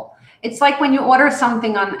simple. It's like when you order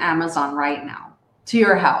something on Amazon right now to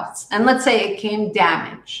your house, and let's say it came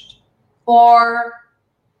damaged, or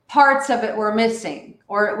parts of it were missing,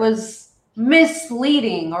 or it was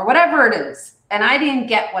misleading, or whatever it is, and I didn't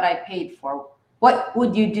get what I paid for. What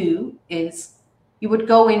would you do is you would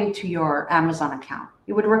go into your Amazon account.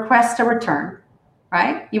 You would request a return,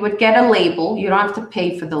 right? You would get a label. You don't have to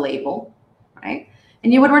pay for the label, right?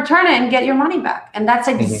 And you would return it and get your money back. And that's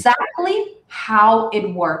exactly how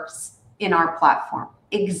it works in our platform.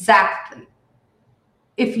 Exactly.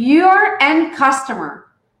 If your end customer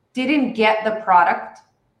didn't get the product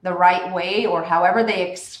the right way or however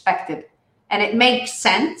they expected, and it makes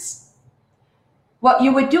sense, what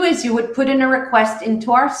you would do is you would put in a request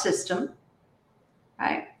into our system,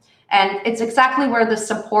 right? And it's exactly where the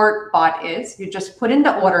support bot is. You just put in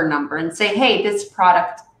the order number and say, hey, this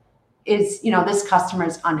product is, this customer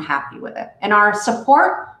is unhappy with it. And our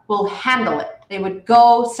support will handle it. They would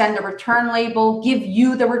go send a return label, give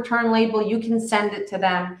you the return label. You can send it to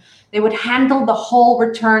them. They would handle the whole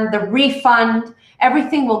return, the refund,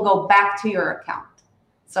 everything will go back to your account.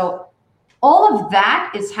 So all of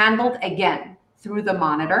that is handled again through the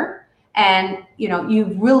monitor. And, you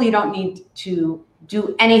really don't need to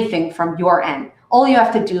do anything from your end. All you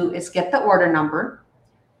have to do is get the order number,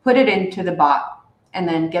 put it into the bot, and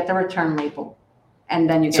then get the return label, and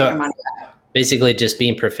then you get your money back. Basically just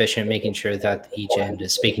being proficient, making sure that each end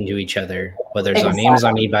is speaking to each other, whether it's on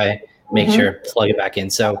Amazon, eBay, make sure, plug it back in.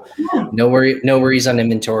 So no worries on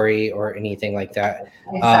inventory or anything like that.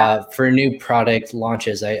 Exactly. For new product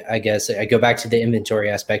launches, I guess I go back to the inventory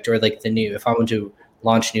aspect, or like if I want to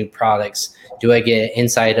launch new products, do I get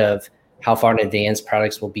insight of how far in advance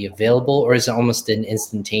products will be available, or is it almost an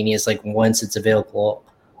instantaneous, like once it's available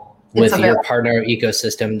with your partner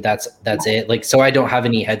ecosystem, that's it? Like, so I don't have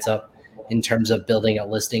any heads up in terms of building out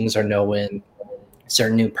listings or know when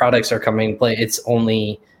certain new products are coming in play. It's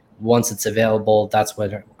only once it's available, that's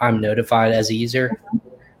when I'm notified as a user.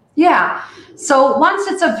 Yeah. So once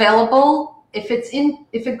it's available, if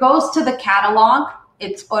it goes to the catalog,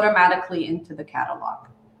 it's automatically into the catalog,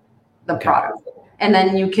 the product. And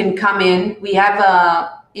then you can come in. We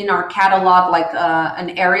have in our catalog, like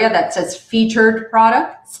an area that says featured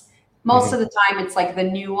products. Most of the time, it's like the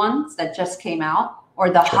new ones that just came out, or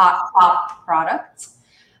the hot top products.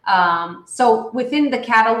 So within the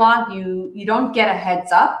catalog, you don't get a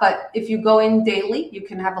heads up, but if you go in daily, you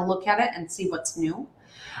can have a look at it and see what's new.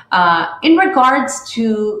 In regards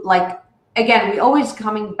to, like, again, we always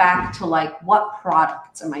coming back to like, what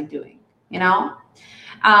products am I doing?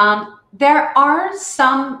 There are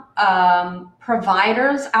some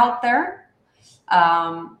providers out there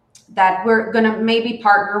that we're going to maybe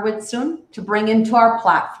partner with soon to bring into our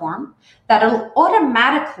platform that'll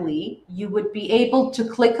automatically, you would be able to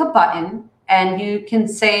click a button and you can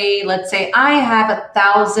say, let's say I have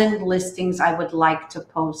 1,000 listings I would like to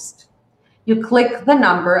post. You click the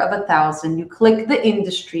number of 1,000, you click the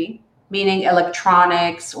industry, meaning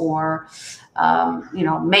electronics or,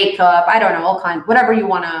 makeup, I don't know, all kinds, whatever you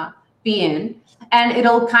want to be in, and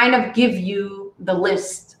it'll kind of give you the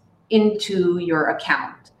list into your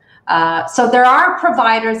account. So there are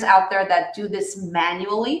providers out there that do this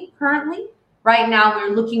manually currently. Right now,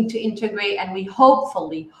 we're looking to integrate, and we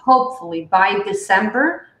hopefully by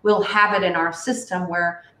December, we'll have it in our system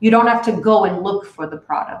where you don't have to go and look for the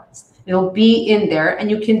products. It'll be in there, and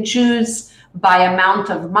you can choose by amount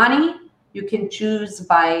of money. You can choose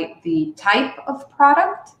by the type of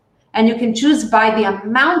product, and you can choose by the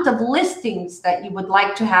amount of listings that you would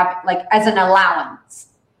like to have, like as an allowance.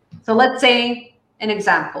 So let's say an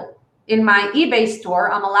example. In my eBay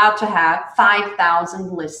store, I'm allowed to have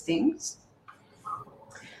 5,000 listings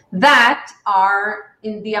that are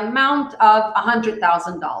in the amount of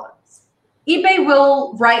 $100,000. eBay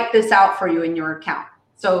will write this out for you in your account.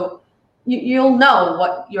 So you'll know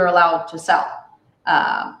what you're allowed to sell.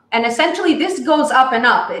 And essentially this goes up and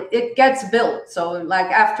up. It gets built. So like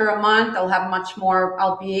after a month,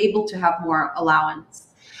 I'll be able to have more allowance.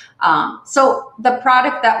 So the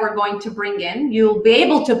product that we're going to bring in, you'll be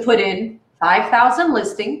able to put in 5,000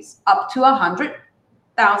 listings up to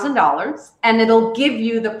 $100,000, and it'll give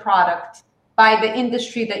you the product by the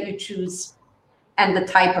industry that you choose and the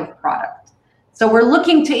type of product. So we're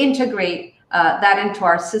looking to integrate that into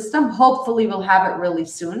our system. Hopefully we'll have it really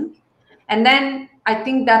soon. And then I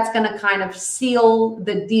think that's going to kind of seal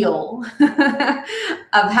the deal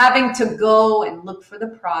of having to go and look for the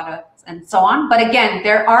products and so on. But again,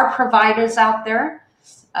 there are providers out there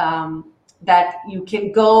that you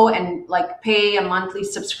can go and like pay a monthly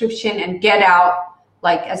subscription and get out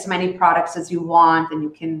like as many products as you want, and you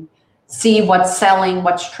can see what's selling,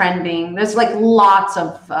 what's trending. There's like lots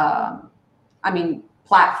of,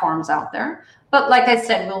 platforms out there. But like I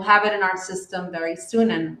said, we'll have it in our system very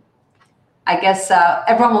soon, and I guess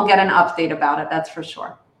everyone will get an update about it. That's for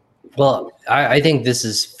sure. Well, I think this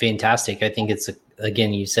is fantastic. I think it's,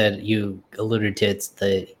 again, you alluded to, it's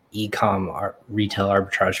the e-com retail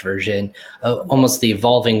arbitrage version, almost the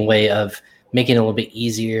evolving way of making it a little bit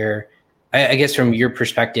easier. I guess from your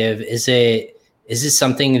perspective, is this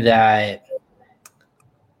something that,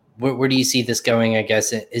 where do you see this going? I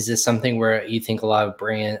guess, is this something where you think a lot of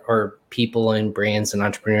brand or people and brands and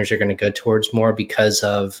entrepreneurs are going to go towards more because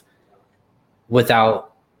of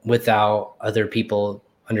without other people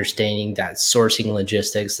understanding that sourcing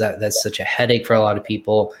logistics, that's such a headache for a lot of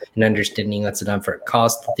people, and understanding that's an upfront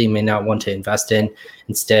cost that they may not want to invest in,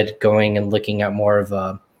 instead going and looking at more of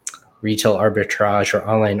a retail arbitrage or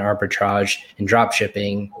online arbitrage and drop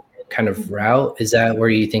shipping kind of route? Is that where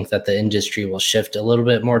you think that the industry will shift a little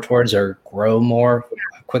bit more towards or grow more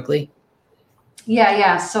quickly?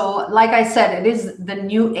 Yeah. So like I said, it is the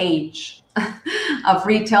new age of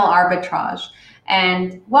retail arbitrage.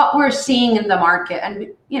 And what we're seeing in the market, and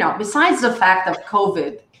besides the fact of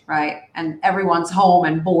COVID, right, and everyone's home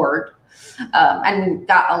and bored, and we've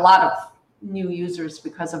got a lot of new users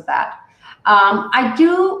because of that, I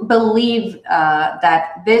do believe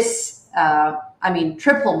that this,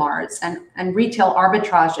 triple marts and retail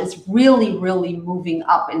arbitrage is really, really moving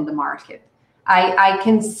up in the market. I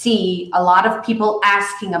can see a lot of people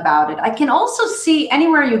asking about it. I can also see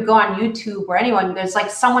anywhere you go on YouTube or anyone, there's like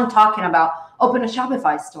someone talking about open a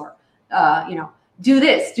Shopify store, do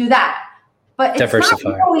this, do that. But it's diversify.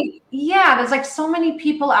 Not really, there's like so many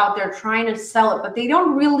people out there trying to sell it, but they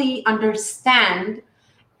don't really understand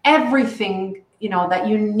everything, that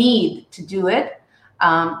you need to do it.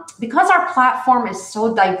 Because our platform is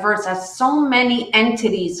so diverse, has so many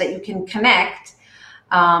entities that you can connect,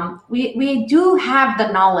 we do have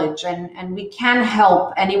the knowledge and we can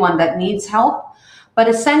help anyone that needs help. But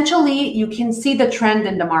essentially, you can see the trend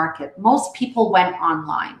in the market. Most people went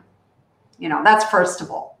online. That's first of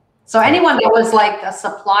all. So anyone that was like a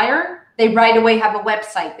supplier, they right away have a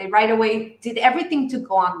website. They right away did everything to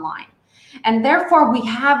go online. And therefore, we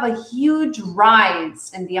have a huge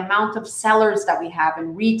rise in the amount of sellers that we have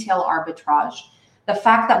in retail arbitrage. The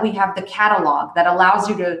fact that we have the catalog that allows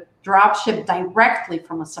you to drop ship directly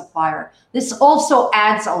from a supplier. This also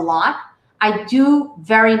adds a lot. I do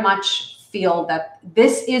very much feel that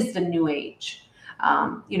this is the new age.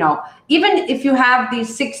 Even if you have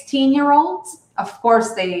these 16-year-olds, of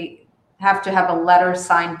course, they have to have a letter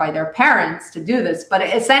signed by their parents to do this. But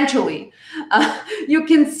essentially, you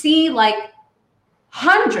can see like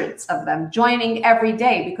hundreds of them joining every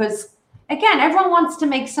day because, again, everyone wants to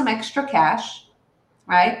make some extra cash,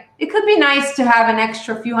 right? It could be nice to have an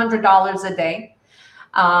extra few $100s a day.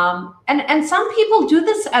 And some people do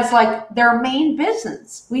this as like their main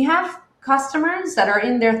business. We have customers that are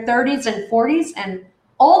in their 30s and 40s, and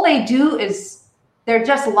all they do is they're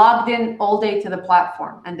just logged in all day to the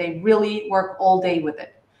platform, and they really work all day with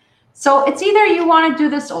it. So it's either you want to do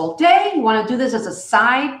this all day, you want to do this as a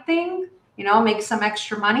side thing, make some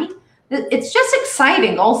extra money. It's just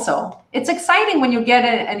exciting also. It's exciting when you get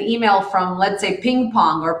an email from, let's say, Ping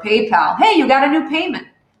Pong or PayPal. Hey, you got a new payment.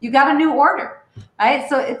 You got a new order, right?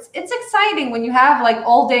 So it's exciting when you have like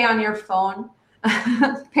all day on your phone,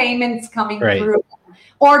 payments coming through,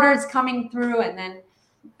 orders coming through, and then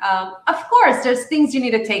of course there's things you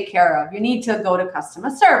need to take care of. You need to go to customer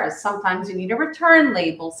service. Sometimes you need a return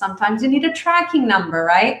label. Sometimes you need a tracking number,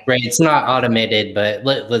 right? Right. It's not automated, but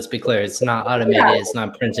let's be clear. It's not automated. Yeah. It's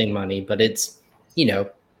not printing money, but it's,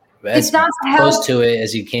 as close to it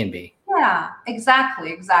as you can be. Yeah,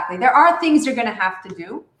 exactly. There are things you're going to have to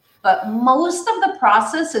do, but most of the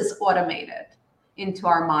process is automated into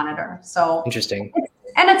our monitor. So interesting.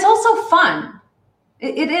 And it's also fun.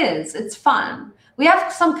 It is. It's fun. We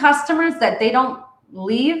have some customers that they don't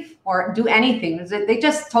leave or do anything. They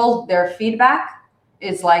just told their feedback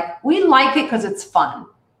is like, we like it because it's fun.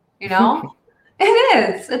 It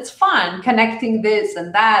is. It's fun connecting this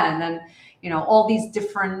and that. And then, all these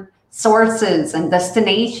different sources and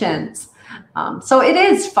destinations. So it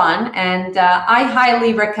is fun. And I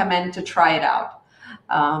highly recommend to try it out.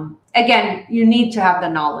 Again, you need to have the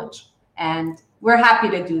knowledge, and we're happy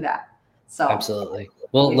to do that. So absolutely.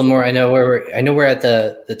 Well, Limor, I know we're at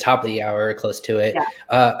the top of the hour, close to it.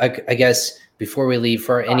 Yeah. I guess before we leave,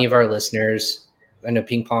 for any of our listeners, I know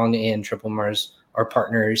Ping Pong and Triple Mars our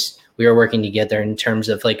partners, we are working together in terms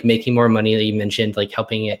of like making more money that you mentioned, like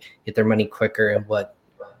helping it get their money quicker and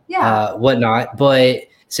whatnot. But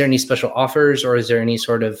is there any special offers, or is there any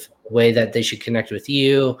sort of way that they should connect with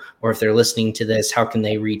you? Or if they're listening to this, how can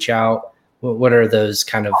they reach out? What are those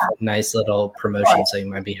kind of nice little promotions that you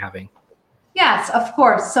might be having? Yes, of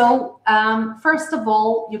course. So first of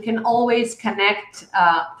all, you can always connect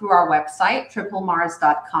through our website,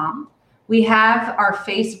 triplemars.com. We have our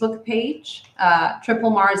Facebook page,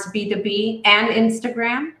 Triple Mars B2B, and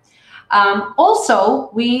Instagram. Also,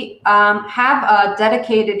 we have a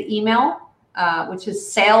dedicated email, which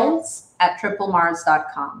is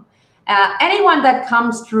sales@triplemars.com. Anyone that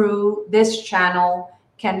comes through this channel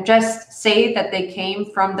can just say that they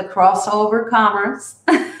came from the Crossover Commerce.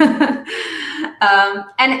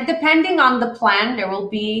 And depending on the plan, there will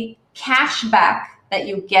be cash back that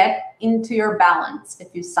you get into your balance if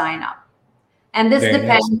you sign up. And this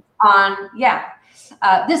depends on,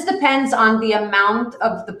 this depends on the amount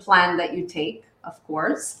of the plan that you take, of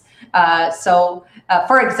course. So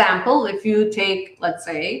for example, if you take, let's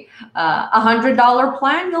say, $100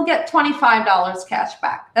 plan, you'll get $25 cash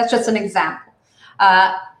back. That's just an example.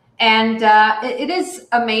 It is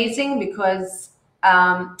amazing because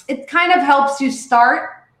it kind of helps you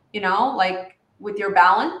start, like with your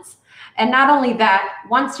balance. And not only that,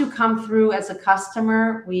 once you come through as a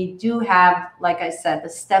customer, we do have, like I said, the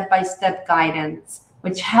step-by-step guidance,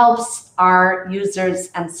 which helps our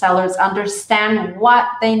users and sellers understand what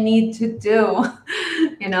they need to do.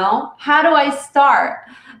 How do I start?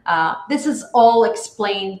 This is all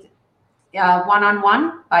explained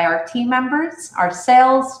one-on-one by our team members, our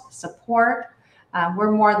sales support.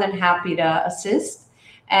 We're more than happy to assist.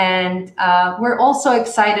 And we're also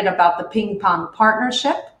excited about the Ping Pong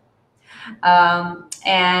partnership.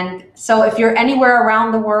 And so if you're anywhere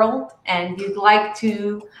around the world and you'd like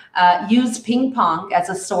to use Ping Pong as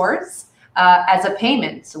a source, as a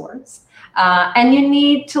payment source, and you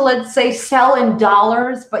need to, let's say, sell in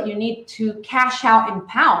dollars, but you need to cash out in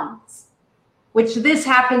pounds, which this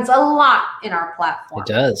happens a lot in our platform. It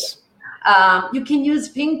does. You can use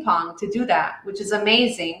Ping Pong to do that, which is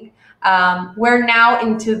amazing. We're now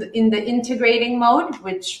in the integrating mode,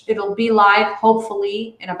 which it'll be live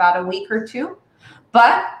hopefully in about a week or two.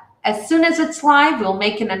 But as soon as it's live, we'll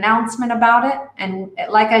make an announcement about it. And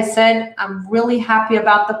like I said, I'm really happy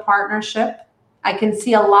about the partnership. I can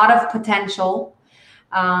see a lot of potential.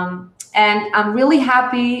 And I'm really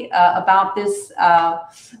happy about this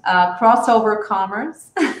Crossover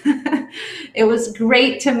Commerce. It was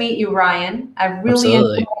great to meet you, Ryan. I really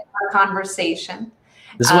enjoyed our conversation.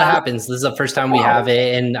 This is what happens. This is the first time we have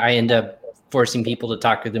it, and I end up forcing people to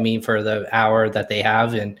talk to me for the hour that they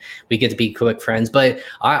have, and we get to be quick friends. But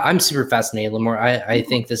I'm super fascinated, Limor. I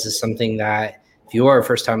think this is something that if you are a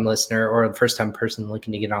first-time listener or a first-time person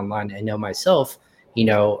looking to get online, I know myself,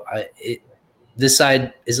 this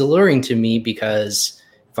side is alluring to me because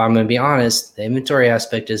if I'm going to be honest, the inventory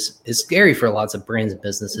aspect is scary for lots of brands and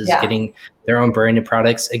businesses getting their own branded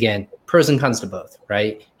products. Again, pros and cons to both,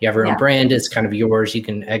 right? You have your own brand. It's kind of yours. You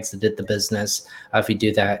can exit the business if you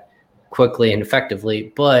do that quickly and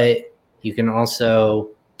effectively, but you can also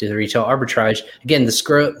do the retail arbitrage. Again,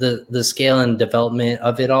 the scale and development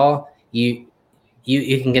of it all, you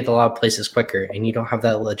can get to a lot of places quicker, and you don't have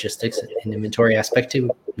that logistics and inventory aspect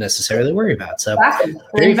to necessarily worry about. So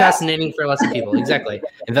very fascinating for lots of people. Exactly.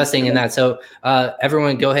 Investing in that. So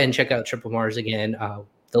everyone go ahead and check out Triple Mars again.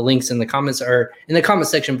 The links in the comments are in the comment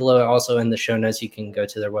section below. Also in the show notes, you can go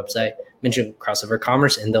to their website, mention Crossover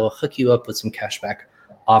Commerce, and they'll hook you up with some cashback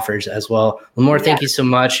offers as well. Limor, thank you so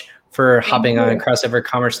much for hopping on Crossover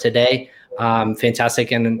Commerce today.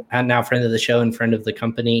 Fantastic. And now friend of the show and friend of the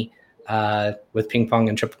company with Ping Pong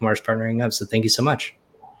and Triple Mars partnering up. So thank you so much.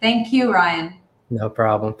 Thank you, Ryan. No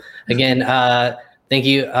problem. Again, thank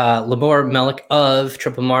you, Limor Melik of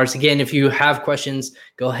Triple Mars. Again, if you have questions,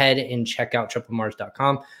 go ahead and check out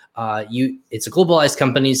triplemars.com. It's a globalized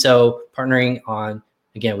company, so partnering on,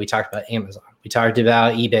 again, we talked about Amazon. We talked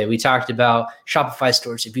about eBay. We talked about Shopify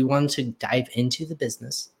stores. If you want to dive into the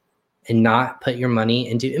business and not put your money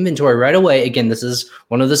into inventory right away, again, this is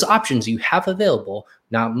one of those options you have available.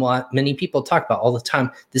 Not many people talk about all the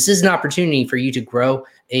time. This is an opportunity for you to grow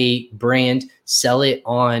a brand, sell it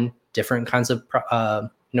on different kinds of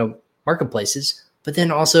marketplaces, but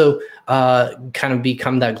then also kind of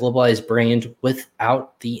become that globalized brand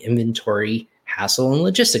without the inventory hassle and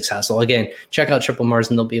logistics hassle. Again, check out Triple Mars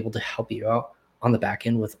and they'll be able to help you out on the back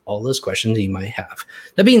end with all those questions you might have.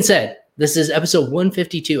 That being said, this is episode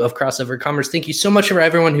 152 of Crossover Commerce. Thank you so much for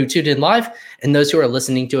everyone who tuned in live and those who are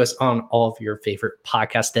listening to us on all of your favorite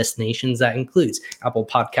podcast destinations. That includes Apple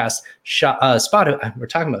Podcasts, Spotify. We're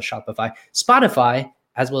talking about Shopify, Spotify,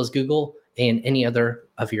 as well as Google and any other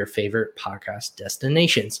of your favorite podcast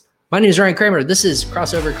destinations. My name is Ryan Kramer. This is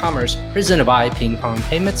Crossover Commerce presented by Ping Pong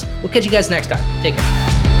Payments. We'll catch you guys next time. Take care.